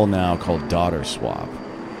channel now called Daughter Swap,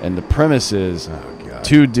 and the premise is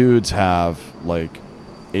two dudes have like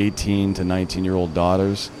 18 to 19-year-old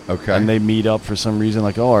daughters. Okay. And they meet up for some reason,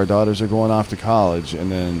 like, oh, our daughters are going off to college, and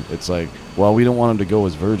then it's like, well, we don't want them to go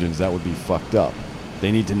as virgins. That would be fucked up.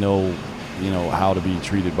 They need to know, how to be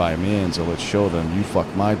treated by a man. So let's show them. You fuck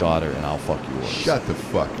my daughter, and I'll fuck yours. Shut the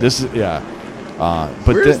fuck up. This is but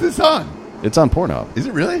where is this on? It's on Pornhub. Is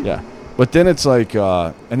it really? Yeah. But then it's like,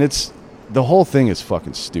 and it's the whole thing is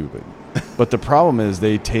fucking stupid. But the problem is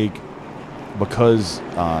they take because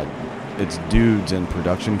it's dudes and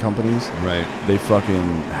production companies. Right. They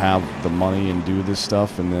fucking have the money and do this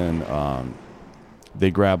stuff, and then they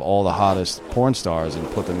grab all the hottest porn stars and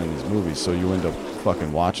put them in these movies. So you end up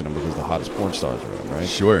fucking watching them because the hottest porn stars are in, right?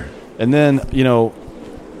 Sure. And then,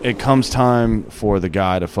 it comes time for the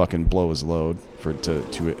guy to fucking blow his load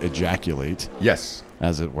to ejaculate. Yes.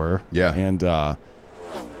 As it were. Yeah. And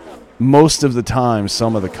most of the time,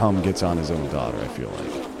 some of the cum gets on his own daughter, I feel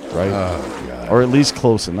like. Right? Oh, God. Or at least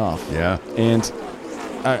close enough. Yeah. And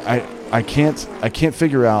I can't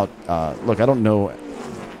figure out, look, I don't know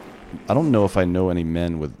if I know any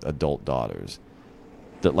men with adult daughters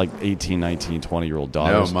that like 18, 19, 20-year-old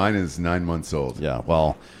daughters. No, mine is 9 months old. Yeah,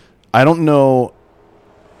 well, I don't know.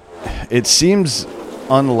 It seems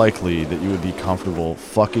unlikely that you would be comfortable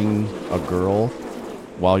fucking a girl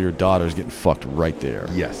while your daughter's getting fucked right there.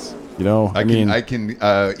 Yes. I can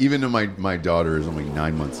even though my daughter is only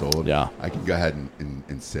 9 months old, yeah, I can go ahead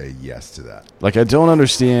and say yes to that. Like, I don't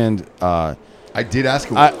understand. I did ask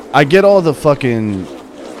her. I get all the fucking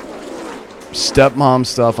stepmom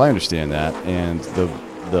stuff. I understand that. And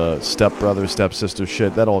the stepbrother, stepsister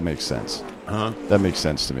shit, that all makes sense. Uh-huh. That makes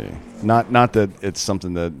sense to me. Not that it's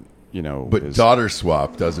something that, But daughter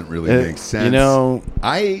swap doesn't really make sense.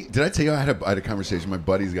 Did I tell you I had a conversation? My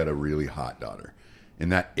buddy's got a really hot daughter in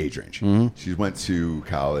that age range. Mm-hmm. She went to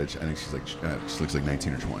college. I think she looks like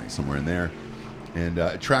 19 or 20, somewhere in there. And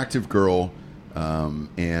attractive girl.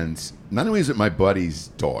 And not only is it my buddy's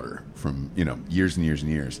daughter from, years and years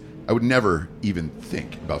and years, I would never even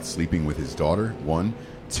think about sleeping with his daughter, one.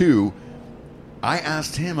 Two, I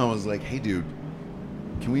asked him, I was like, hey, dude,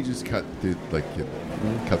 can we just cut through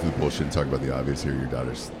the bullshit and talk about the obvious here? Your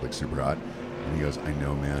daughter's like super hot. And he goes, I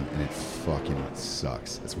know, man, and it fucking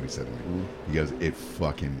sucks. That's what he said to me. Mm-hmm. He goes, it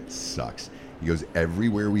fucking sucks. He goes,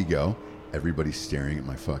 everywhere we go, everybody's staring at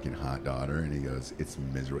my fucking hot daughter. And he goes, it's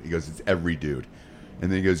miserable. He goes, it's every dude. And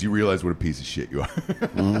then he goes, you realize what a piece of shit you are.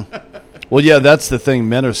 Mm-hmm. Well, yeah, that's the thing.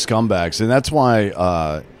 Men are scumbags. And that's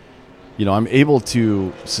why, I'm able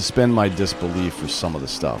to suspend my disbelief for some of the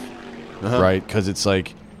stuff. Uh-huh. Right? Because it's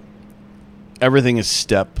like everything is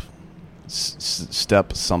step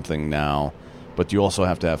something now, but you also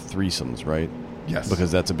have to have threesomes, right? Yes.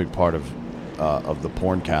 Because that's a big part of the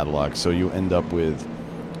porn catalog. So you end up with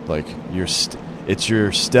like it's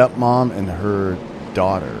your stepmom and her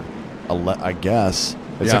daughter, I guess.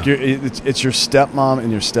 It's like it's your stepmom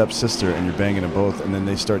and your stepsister, and you're banging them both, and then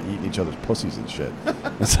they start eating each other's pussies and shit.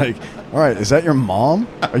 It's like, all right, is that your mom?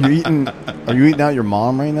 Are you eating out your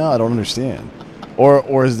mom right now? I don't understand.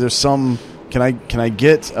 Or is there some? Can I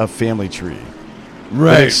get a family tree?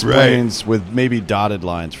 Right. That explains with maybe dotted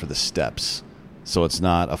lines for the steps, so it's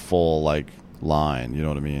not a full line. You know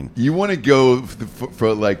what I mean? You want to go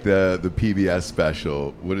for like the PBS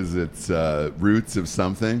special? What is it? Roots of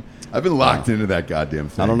something. I've been locked into that goddamn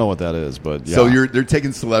thing. I don't know what that is, but yeah. So they're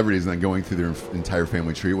taking celebrities and then going through their entire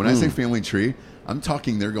family tree. When I say family tree, I'm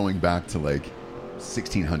talking they're going back to like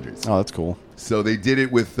 1600s. Oh, that's cool. So they did it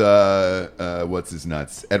with what's his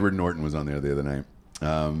nuts? Edward Norton was on there the other night,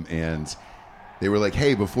 and they were like,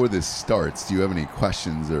 "Hey, before this starts, do you have any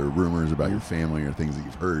questions or rumors about your family or things that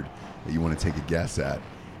you've heard that you want to take a guess at?"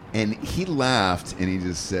 And he laughed and he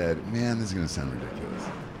just said, "Man, this is going to sound ridiculous.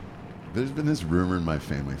 There's been this rumor in my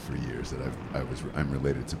family for years that I'm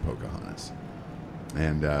related to Pocahontas."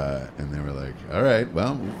 And they were like, "All right,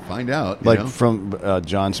 well, we'll find out." From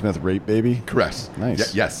John Smith Rape Baby? Correct.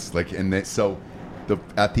 Nice. Yes.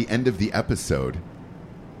 At the end of the episode,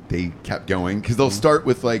 they kept going because they'll start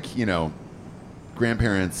with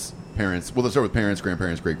grandparents, parents. Well, they'll start with parents,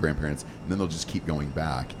 grandparents, great grandparents, and then they'll just keep going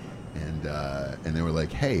back. And they were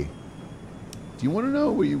like, "Hey, do you want to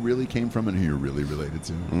know where you really came from and who you're really related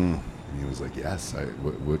to?" And he was like, "Yes.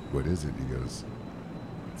 What is it?" And he goes,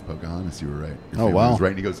 "It's Pocahontas. You were right. Your family was right."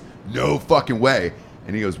 And he goes, "No fucking way."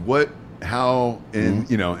 And he goes, "What? How?" And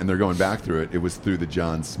and they're going back through it. It was through the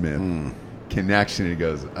John Smith connection. And he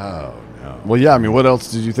goes, oh, no. Well, yeah, I mean, what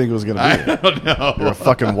else did you think it was going to be? I don't know. You're a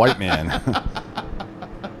fucking white man.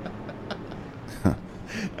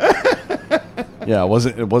 Yeah, it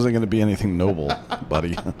wasn't going to be anything noble,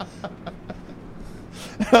 buddy.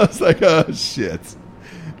 I was like, oh, shit.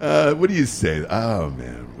 What do you say? Oh,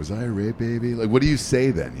 man, was I a rape baby? Like, what do you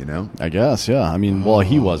say then, you know? I guess, yeah. I mean, well,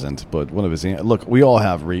 he wasn't, but one of his... Look, we all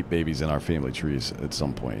have rape babies in our family trees at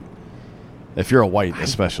some point. If you're a white,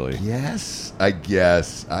 especially. Yes, I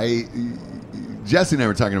guess. Jesse and I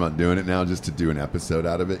were talking about doing it now just to do an episode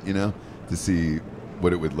out of it, you know, to see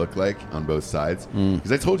what it would look like on both sides.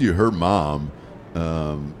 Because I told you her mom,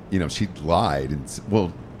 you know, she lied. And,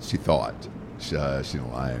 well, she thought. She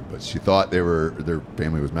didn't lie, but she thought their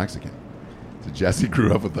family was Mexican. So Jesse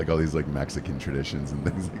grew up with like all these like Mexican traditions and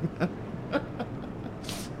things like that.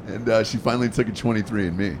 And she finally took a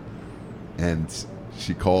 23andMe. And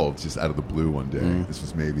she called just out of the blue one day. This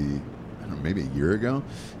was maybe a year ago,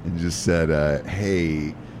 and just said,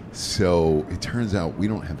 "Hey, so it turns out we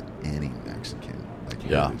don't have any Mexican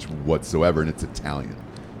heritage whatsoever, and it's Italian,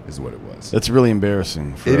 is what it was." It's really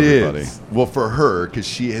embarrassing for everybody. It is. Well, for her, because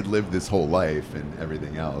she had lived this whole life and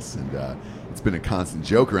everything else, and it's been a constant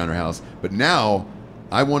joke around her house. But now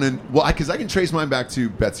I want to, because I can trace mine back to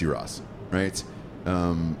Betsy Ross, right?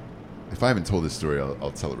 If I haven't told this story,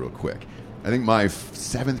 I'll tell it real quick. I think my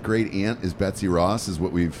 7th grade aunt is Betsy Ross, is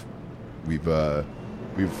what we've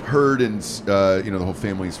heard, and you know, the whole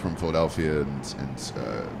family's from Philadelphia and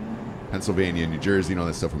Pennsylvania, New Jersey, and all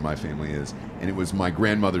that stuff where my family is. And it was my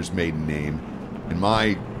grandmother's maiden name, and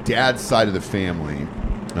my dad's side of the family,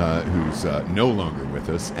 who's no longer with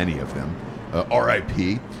us, any of them,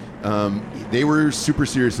 R.I.P. They were super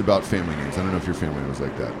serious about family names. I don't know if your family was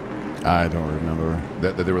like that. I don't remember.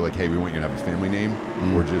 That they were like, hey, we want you to have a family name,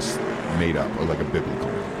 or just made up, or like a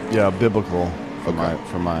biblical. Yeah, biblical for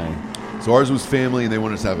my. So ours was family, and they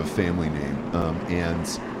wanted us to have a family name.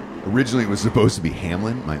 And originally it was supposed to be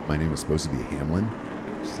Hamlin. My name was supposed to be Hamlin,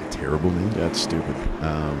 which is a terrible name. Yeah, it's stupid.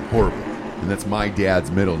 Horrible. And that's my dad's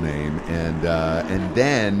middle name. And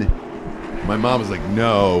then my mom was like,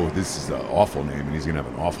 no, this is an awful name, and he's going to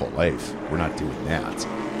have an awful life. We're not doing that.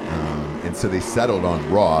 And so they settled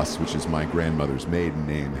on Ross, which is my grandmother's maiden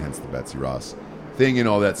name, hence the Betsy Ross thing and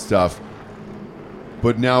all that stuff.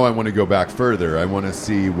 But now I want to go back further. I want to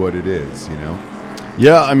see what it is, you know?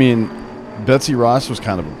 Yeah, I mean, Betsy Ross was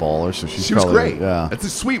kind of a baller, so she was probably, great. Yeah, that's a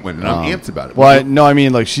sweet one, and I'm amped about it. Well, I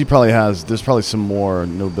mean, like, she probably there's probably some more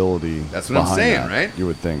nobility. That's what I'm saying, right? You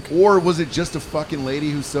would think. Or was it just a fucking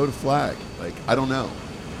lady who sewed a flag? Like, I don't know.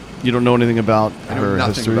 You don't know anything about her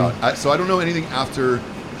history? So I don't know anything after.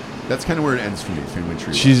 That's kind of where it ends for me, family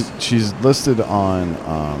tree. She's listed on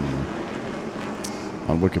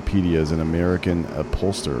Wikipedia as an American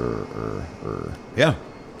upholsterer. Yeah,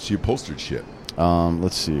 she upholstered shit.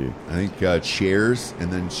 Let's see. I think chairs,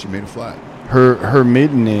 and then she made a flag. Her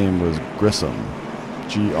maiden name was Grissom,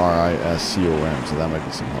 Griscom. So that might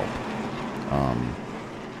be some help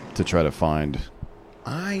to try to find.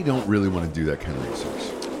 I don't really want to do that kind of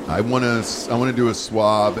research. I want to do a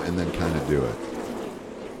swab and then kind of do it.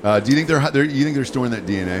 Do you think they're storing that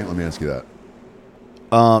DNA? Let me ask you that.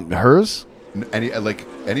 Hers?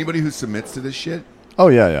 Anybody who submits to this shit? Oh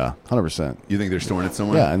yeah, 100%. You think they're storing it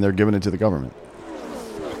somewhere? Yeah, and they're giving it to the government.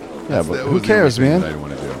 But who cares, man? I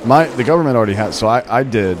want to do. The government already has. So I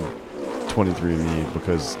did 23andMe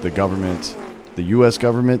because the government, the U.S.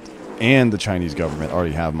 government, and the Chinese government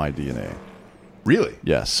already have my DNA. Really?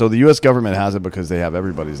 Yes. So the U.S. government has it because they have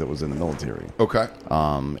everybody's that was in the military. Okay.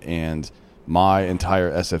 And my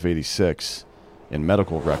entire SF-86 in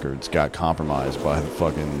medical records got compromised by the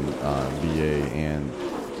fucking VA, and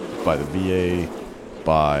by the VA,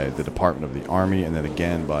 by the Department of the Army, and then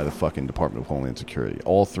again by the fucking Department of Homeland Security.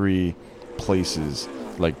 All three places,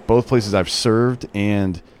 like both places I've served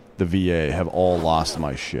and the VA, have all lost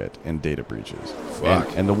my shit in data breaches.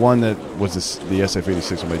 Fuck. And the one that was the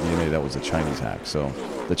SF-86 with my DNA, that was a Chinese hack. So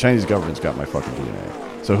the Chinese government's got my fucking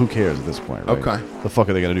DNA. So who cares at this point, right? Okay. The fuck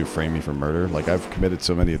are they going to do, frame me for murder? Like, I've committed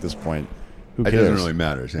so many at this point. Who cares? It doesn't really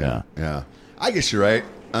matter. Yeah. I guess you're right.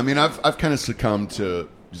 I mean, I've kind of succumbed to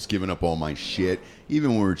just giving up all my shit.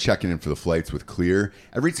 Even when we were checking in for the flights with Clear,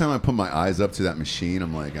 every time I put my eyes up to that machine,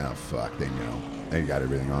 I'm like, oh, fuck, they know. They got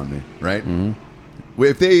everything on me, right? Mm-hmm.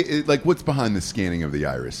 If they, what's behind the scanning of the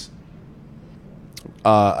iris?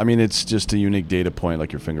 I mean, it's just a unique data point,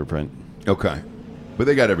 like your fingerprint. Okay. But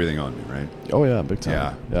they got everything on me, right? Oh yeah, big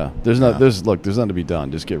time. Yeah. There's nothing to be done.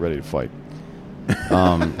 Just get ready to fight.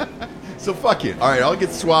 So fuck it. All right, I'll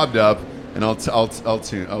get swabbed up, and I'll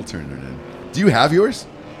turn it in. Do you have yours?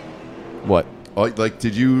 What?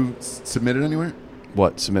 Did you submit it anywhere?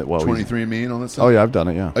 What? Submit what? 23andMe and all that stuff? Oh, yeah, I've done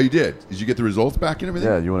it, yeah. Oh, you did? Did you get the results back and everything?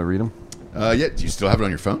 Yeah, you want to read them? Yeah. Do you still have it on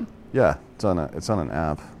your phone? Yeah, it's on an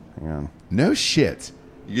app. Hang on. No shit.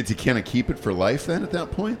 You get to kind of keep it for life then at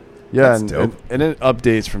that point? Yeah, That's dope. And it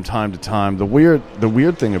updates from time to time. The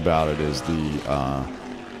weird thing about it is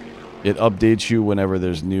it updates you whenever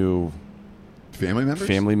there's new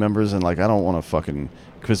family members, and like I don't want to fucking,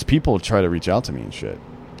 because people try to reach out to me and shit.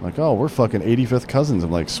 Like, oh, we're fucking 85th cousins. I'm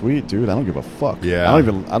like, sweet, dude. I don't give a fuck. Yeah. I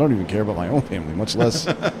don't even care about my own family, much less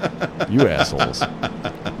you assholes.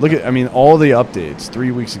 Look at, I mean, all the updates. 3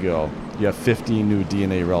 weeks ago, you have 15 new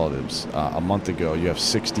DNA relatives. A month ago, you have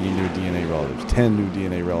 60 new DNA relatives. 10 new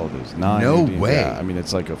DNA relatives. 9. No new DNA, way. Yeah, I mean,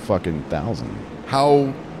 it's like a fucking 1,000.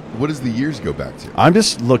 What does the years go back to? I'm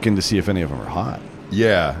just looking to see if any of them are hot.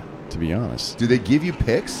 Yeah. To be honest. Do they give you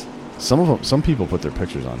pics? Some people put their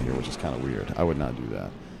pictures on here, which is kind of weird. I would not do that.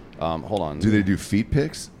 Hold on. Do they do feet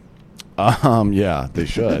pics? Yeah, they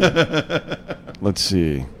should. Let's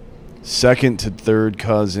see. Second to third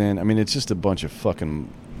cousin. I mean, it's just a bunch of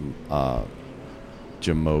fucking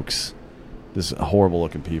jamokes. This horrible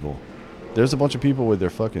looking people. There's a bunch of people with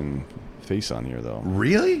their fucking face on here, though.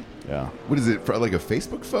 Really? Yeah. What is it, for like a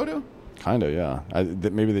Facebook photo? Kind of, yeah.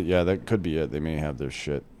 That could be it. They may have their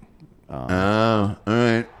shit. Oh, all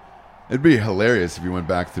right. It'd be hilarious if you went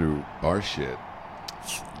back through our shit.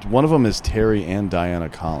 One of them is Terry and Diana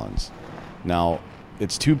Collins. Now,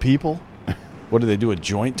 it's two people. What do they do? A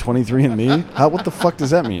joint 23andMe? What the fuck does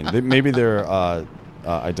that mean? Maybe they're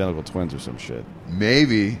identical twins or some shit.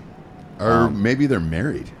 Maybe, or maybe they're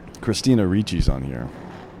married. Christina Ricci's on here.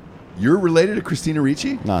 You're related to Christina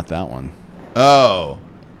Ricci? Not that one. Oh,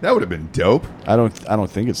 that would have been dope. I don't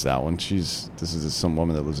think it's that one. This is some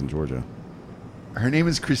woman that lives in Georgia. Her name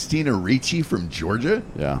is Christina Ricci from Georgia?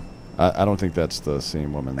 Yeah. I don't think that's the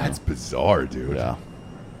same woman. That's bizarre, dude. Yeah.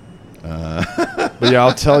 But yeah,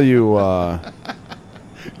 I'll tell you. Hold on.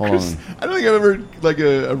 I don't think I've ever like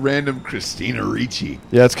a random Christina Ricci.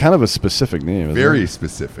 Yeah, it's kind of a specific name. Isn't Very it?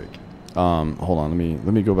 specific. Hold on.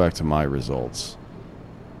 Let me go back to my results.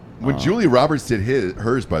 When Julia Roberts did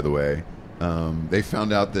hers, by the way, they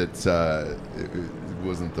found out that it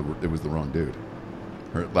was the wrong dude.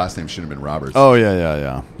 Her last name shouldn't have been Roberts. Oh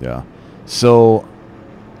yeah. So,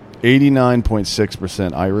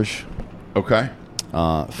 89.6% Irish. Okay.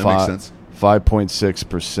 That makes sense.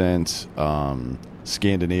 5.6%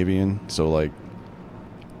 Scandinavian. So like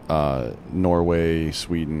Norway,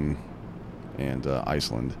 Sweden, and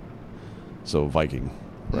Iceland. So Viking,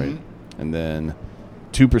 right? Mm-hmm. And then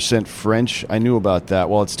 2% French. I knew about that.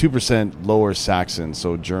 Well, it's 2% Lower Saxon,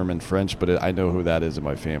 so German French, but I know who that is in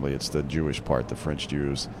my family. It's the Jewish part, the French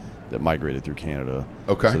Jews that migrated through Canada.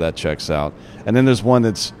 Okay. So that checks out. And then there's one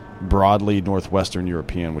that's broadly Northwestern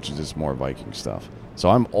European, which is just more Viking stuff. So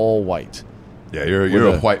I'm all white. Yeah, you're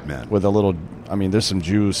a white man. With a little, I mean, there's some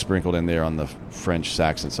Jews sprinkled in there on the French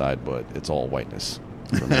Saxon side, but it's all whiteness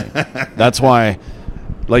for me. That's why,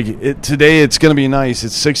 today it's going to be nice.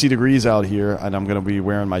 It's 60 degrees out here, and I'm going to be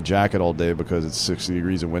wearing my jacket all day because it's 60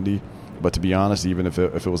 degrees and windy. But to be honest, even if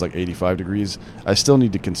it was like 85 degrees, I still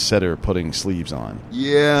need to consider putting sleeves on.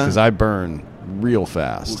 Yeah. Because I burn real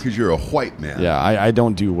fast. Well, because you're a white man. Yeah, I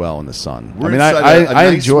don't do well in the sun. I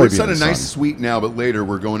enjoy being in the sun. We're a nice suite now, but later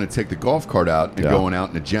we're going to take the golf cart out and going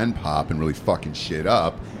out in a gen pop and really fucking shit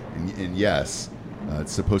up. And yes,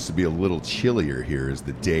 it's supposed to be a little chillier here as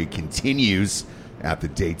the day continues at the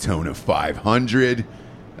Daytona 500.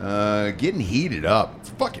 Getting heated up.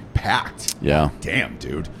 It's fucking packed. Yeah. Damn,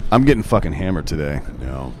 dude. I'm getting fucking hammered today.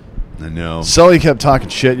 I know. Sully kept talking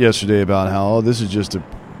shit yesterday about how, this is just a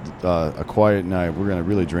quiet night. We're going to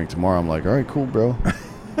really drink tomorrow. I'm like, all right, cool, bro.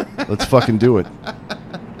 Let's fucking do it.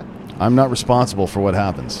 I'm not responsible for what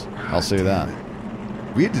happens. I'll say that.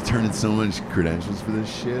 We had to turn in so much credentials for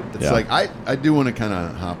this shit. It's like, I do want to kind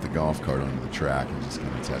of hop the golf cart onto the track and just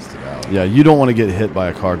kind of test it out. Yeah, you don't want to get hit by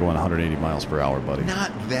a car going 180 miles per hour, buddy.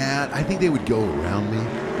 Not that. I think they would go around me.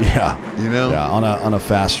 Yeah. You know? Yeah, on a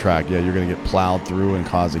fast track, you're going to get plowed through and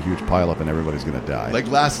cause a huge pileup and everybody's going to die. Like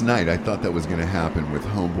last night, I thought that was going to happen with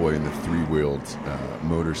Homeboy and the three-wheeled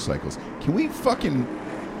motorcycles. Can we fucking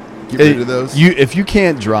get rid of those? If you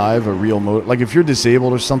can't drive a real motor, like if you're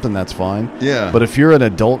disabled or something, that's fine. Yeah. But if you're an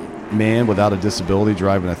adult man without a disability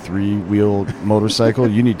driving a three-wheel motorcycle,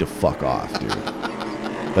 you need to fuck off, dude.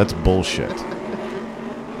 That's bullshit.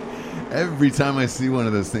 Every time I see one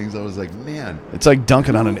of those things, I was like, man. It's like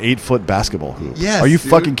dunking on an 8-foot basketball hoop. Yes, Are you dude.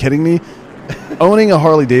 fucking kidding me? Owning a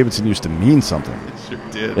Harley Davidson used to mean something. It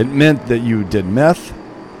sure did. It meant that you did meth,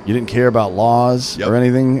 you didn't care about laws or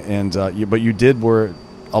anything, and but you did where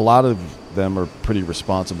a lot of them are pretty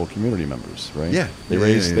responsible community members, right? Yeah. They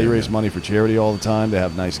raise money for charity all the time. They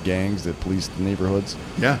have nice gangs that police the neighborhoods.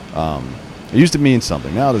 Yeah. It used to mean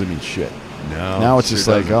something. Now it doesn't mean shit. No. Now it's just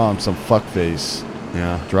like, oh, I'm some fuckface.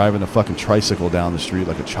 Yeah. Driving a fucking tricycle down the street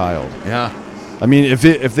like a child. Yeah. I mean, if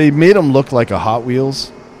they made them look like a Hot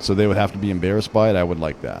Wheels, so they would have to be embarrassed by it, I would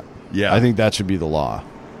like that. Yeah. I think that should be the law.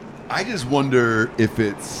 I just wonder if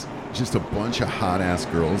it's just a bunch of hot-ass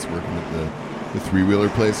girls working at the three-wheeler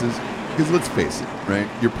places. Because let's face it, right?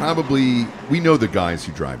 We know the guys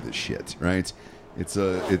who drive this shit, right? It's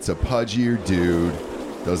a pudgier dude,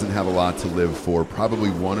 doesn't have a lot to live for, probably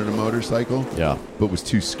wanted a motorcycle, but was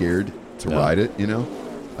too scared to ride it, you know?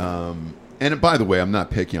 And by the way, I'm not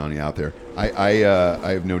picking on you out there. I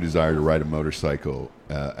have no desire to ride a motorcycle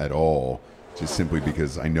at all, just simply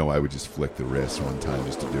because I know I would just flick the wrist one time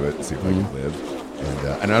just to do it and see if I can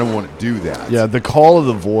live. And I don't want to do that. Yeah, the call of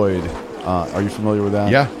the void, are you familiar with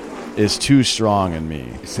that? Yeah. Is too strong in me.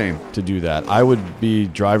 Same. To do that. I would be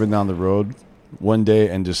driving down the road one day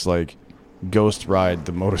and just like ghost ride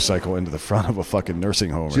the motorcycle into the front of a fucking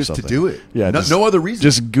nursing home or something. Just to do it. Yeah. No other reason.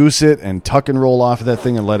 Just goose it and tuck and roll off of that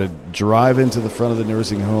thing and let it drive into the front of the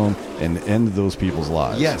nursing home and end those people's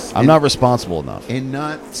lives. Yes. I'm not responsible enough. And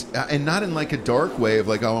not in like a dark way of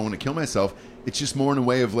like, oh, I want to kill myself. It's just more in a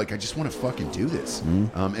way of like, I just want to fucking do this.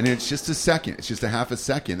 And it's just a second. It's just a half a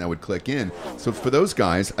second that would click in. So for those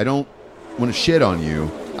guys, I don't want to shit on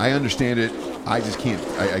you. I understand it. I just can't.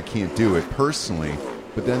 I can't do it personally.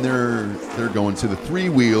 But then they're going to the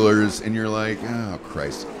three-wheelers, and you're like, oh,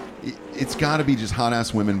 Christ. It's got to be just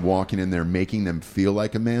hot-ass women walking in there, making them feel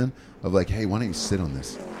like a man, of like, hey, why don't you sit on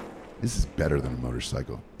this? This is better than a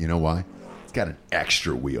motorcycle. You know why? It's got an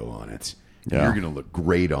extra wheel on it. Yeah. You're going to look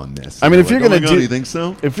great on this. I mean, if you're going to do, you think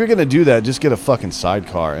so? If you're going to do that, just get a fucking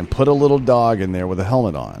sidecar and put a little dog in there with a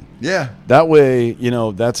helmet on. Yeah. That way, you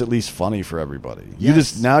know, that's at least funny for everybody.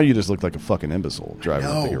 Yes. You just look like a fucking imbecile driving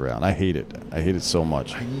the thing around. I hate it. I hate it so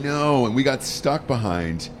much. I know. And we got stuck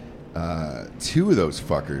behind two of those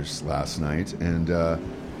fuckers last night, and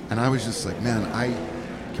I was just like, man,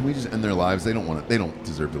 can we just end their lives? They don't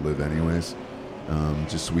deserve to live anyways.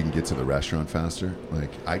 Just so we can get to the restaurant faster. Like,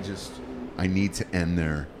 I need to end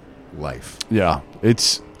their life. Yeah.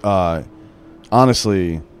 It's,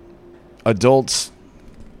 honestly, adults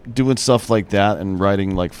doing stuff like that and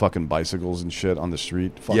riding, like, fucking bicycles and shit on the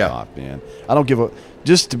street, fuck off, man.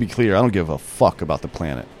 Just to be clear, I don't give a fuck about the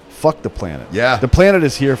planet. Fuck the planet. Yeah. The planet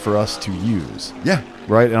is here for us to use. Yeah.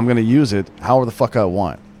 Right? And I'm going to use it however the fuck I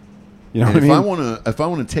want. You know what I mean? If I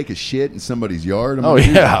want to take a shit in somebody's yard,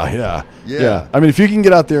 yeah. I mean, if you can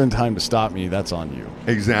get out there in time to stop me, that's on you.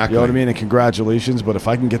 Exactly. You know what I mean? And congratulations. But if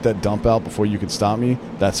I can get that dump out before you can stop me,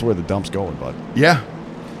 that's where the dump's going, bud. Yeah.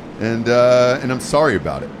 And I'm sorry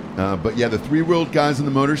about it. But yeah, the three-wheeled guys on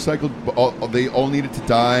the motorcycle, they all needed to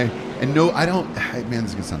die. And no, I don't. Man, this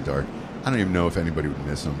is gonna sound dark. I don't even know if anybody would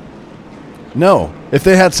miss them. No. If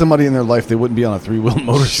they had somebody in their life, they wouldn't be on a three-wheeled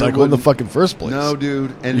motorcycle in the fucking first place. No,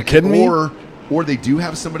 dude. And you kidding me? Or they do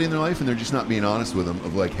have somebody in their life, and they're just not being honest with them.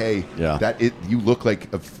 Of like, hey, you look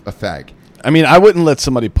like a fag. I mean, I wouldn't let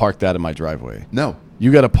somebody park that in my driveway. No.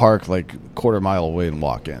 You got to park like a quarter mile away and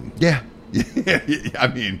walk in. Yeah.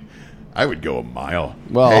 I mean, I would go a mile.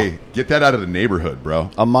 Well, hey, get that out of the neighborhood,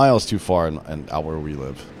 bro. A mile's too far and out where we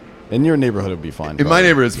live. In your neighborhood, it would be fine. In my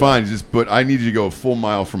neighborhood, it's fine. But I need you to go a full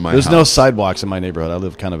mile from my house. There's no sidewalks in my neighborhood. I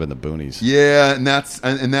live kind of in the boonies. Yeah, and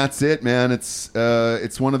that's it, man. It's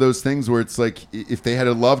one of those things where it's like if they had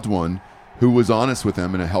a loved one who was honest with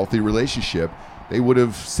them in a healthy relationship, they would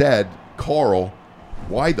have said, Carl,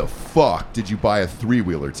 why the fuck did you buy a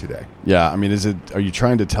three-wheeler today? Yeah, I mean, are you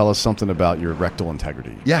trying to tell us something about your rectal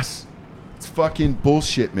integrity? Yes. It's fucking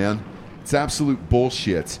bullshit, man. It's absolute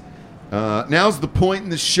bullshit. Now's the point in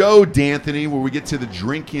the show, D'Anthony, where we get to the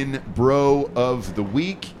drinking bro of the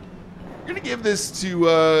week. We're going to give this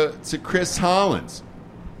to Chris Hollins.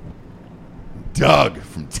 Doug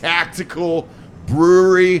from Tactical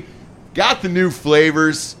Brewery. Got the new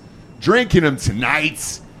flavors. Drinking them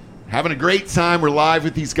tonight. Having a great time. We're live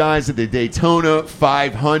with these guys at the Daytona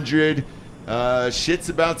 500. Shit's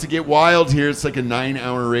about to get wild here. It's like a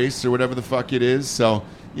 9-hour race or whatever the fuck it is. So,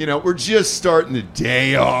 we're just starting the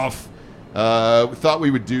day off. We thought we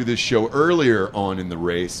would do this show earlier on in the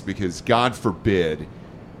race because, God forbid,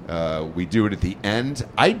 we do it at the end.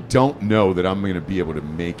 I don't know that I'm going to be able to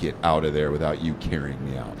make it out of there without you carrying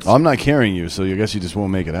me out. I'm not carrying you, so I guess you just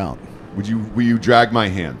won't make it out. Will you drag my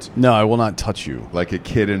hand? No, I will not touch you. Like a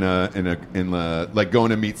kid like going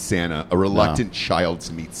to meet Santa, a reluctant child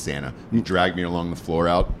to meet Santa. You drag me along the floor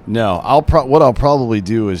out? No, what I'll probably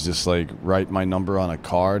do is just like write my number on a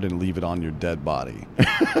card and leave it on your dead body.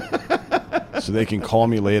 so they can call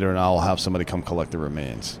me later, and I'll have somebody come collect the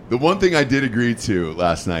remains. The one thing I did agree to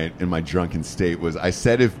last night in my drunken state was I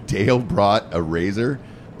said if Dale brought a razor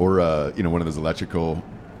or one of those electrical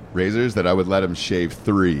razors, that I would let him shave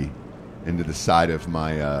 3 into the side of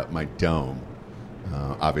my my dome,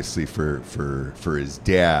 obviously for his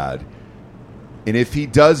dad. And if he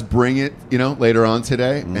does bring it, later on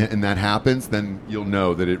today, and that happens, then you'll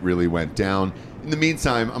know that it really went down. In the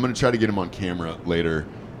meantime, I'm going to try to get him on camera later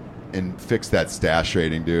and fix that stash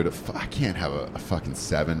rating, dude. I can't have a fucking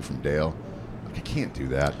 7 from Dale. I can't do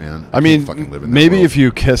that, man. I mean, can't fucking live in that maybe world. if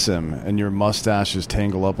you kiss him and your mustaches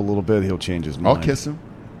tangle up a little bit, he'll change his mind. I'll kiss him.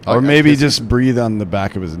 Or maybe just breathe on the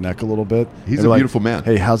back of his neck a little bit. He's a beautiful man.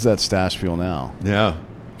 Hey, how's that stash feel now? Yeah.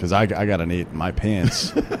 Because I got an 8 in my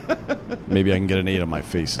pants. Maybe I can get an 8 on my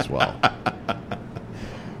face as well.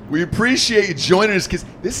 We appreciate you joining us because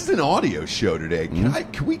this is an audio show today.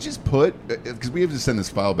 Can we just put, because we have to send this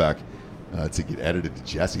file back to get edited to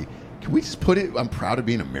Jesse. Can we just put it, I'm proud of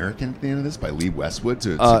being American at the end of this, by Lee Westwood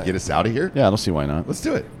to get us out of here? Yeah, I don't see why not. Let's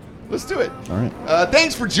do it. Let's do it. All right.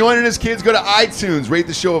 Thanks for joining us, kids. Go to iTunes, rate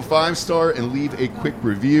the show a 5-star, and leave a quick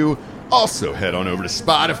review. Also, head on over to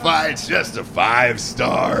Spotify. It's just a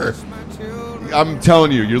 5-star. I'm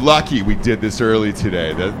telling you, you're lucky we did this early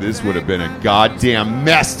today. This would have been a goddamn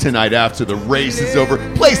mess tonight after the race is over.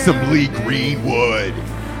 Play some Lee Greenwood.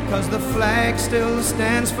 Because the flag still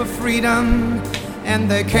stands for freedom, and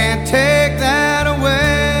they can't take that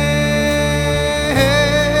away.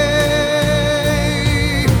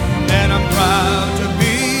 And I'm proud to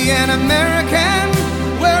be an American,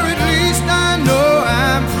 where at least I know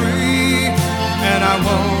I'm free. And I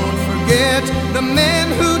won't forget the men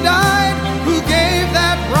who died, who gave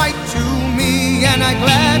that right to me. And I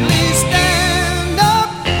gladly stand up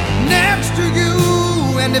next to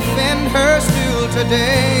you and defend her still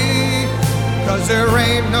today. 'Cause there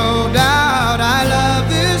ain't no doubt I love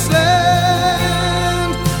this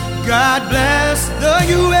land. God bless the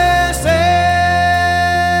USA.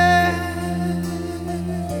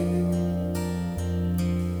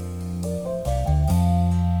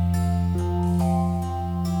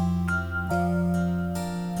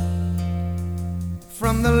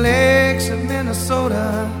 From the lakes of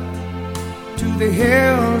Minnesota to the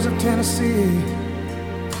hills of Tennessee,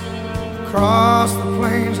 across the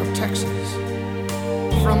plains of Texas,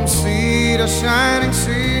 from sea to shining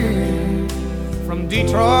sea, from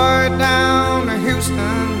Detroit down to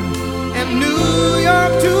Houston and New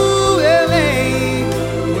York to LA.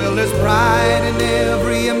 Well, there's pride in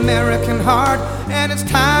every American heart, and it's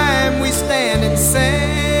time we stand and say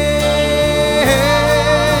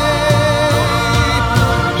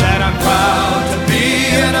proud to be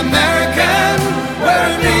an American, where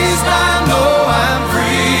at least I know I'm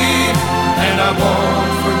free. And I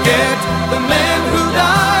won't forget the men who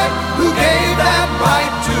died, who gave that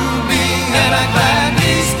right to me. And I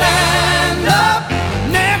gladly stand up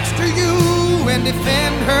next to you and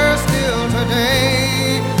defend her still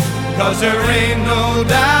today. 'Cause there ain't no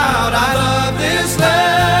doubt I love this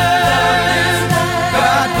land.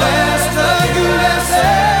 God bless the USA.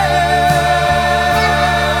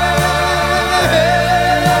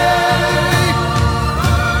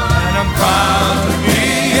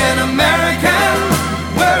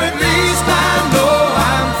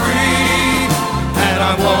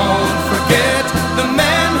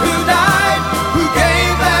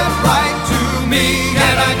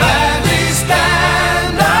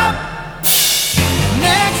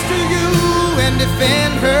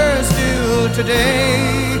 Defend her still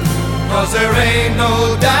today. 'Cause there ain't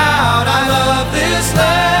no doubt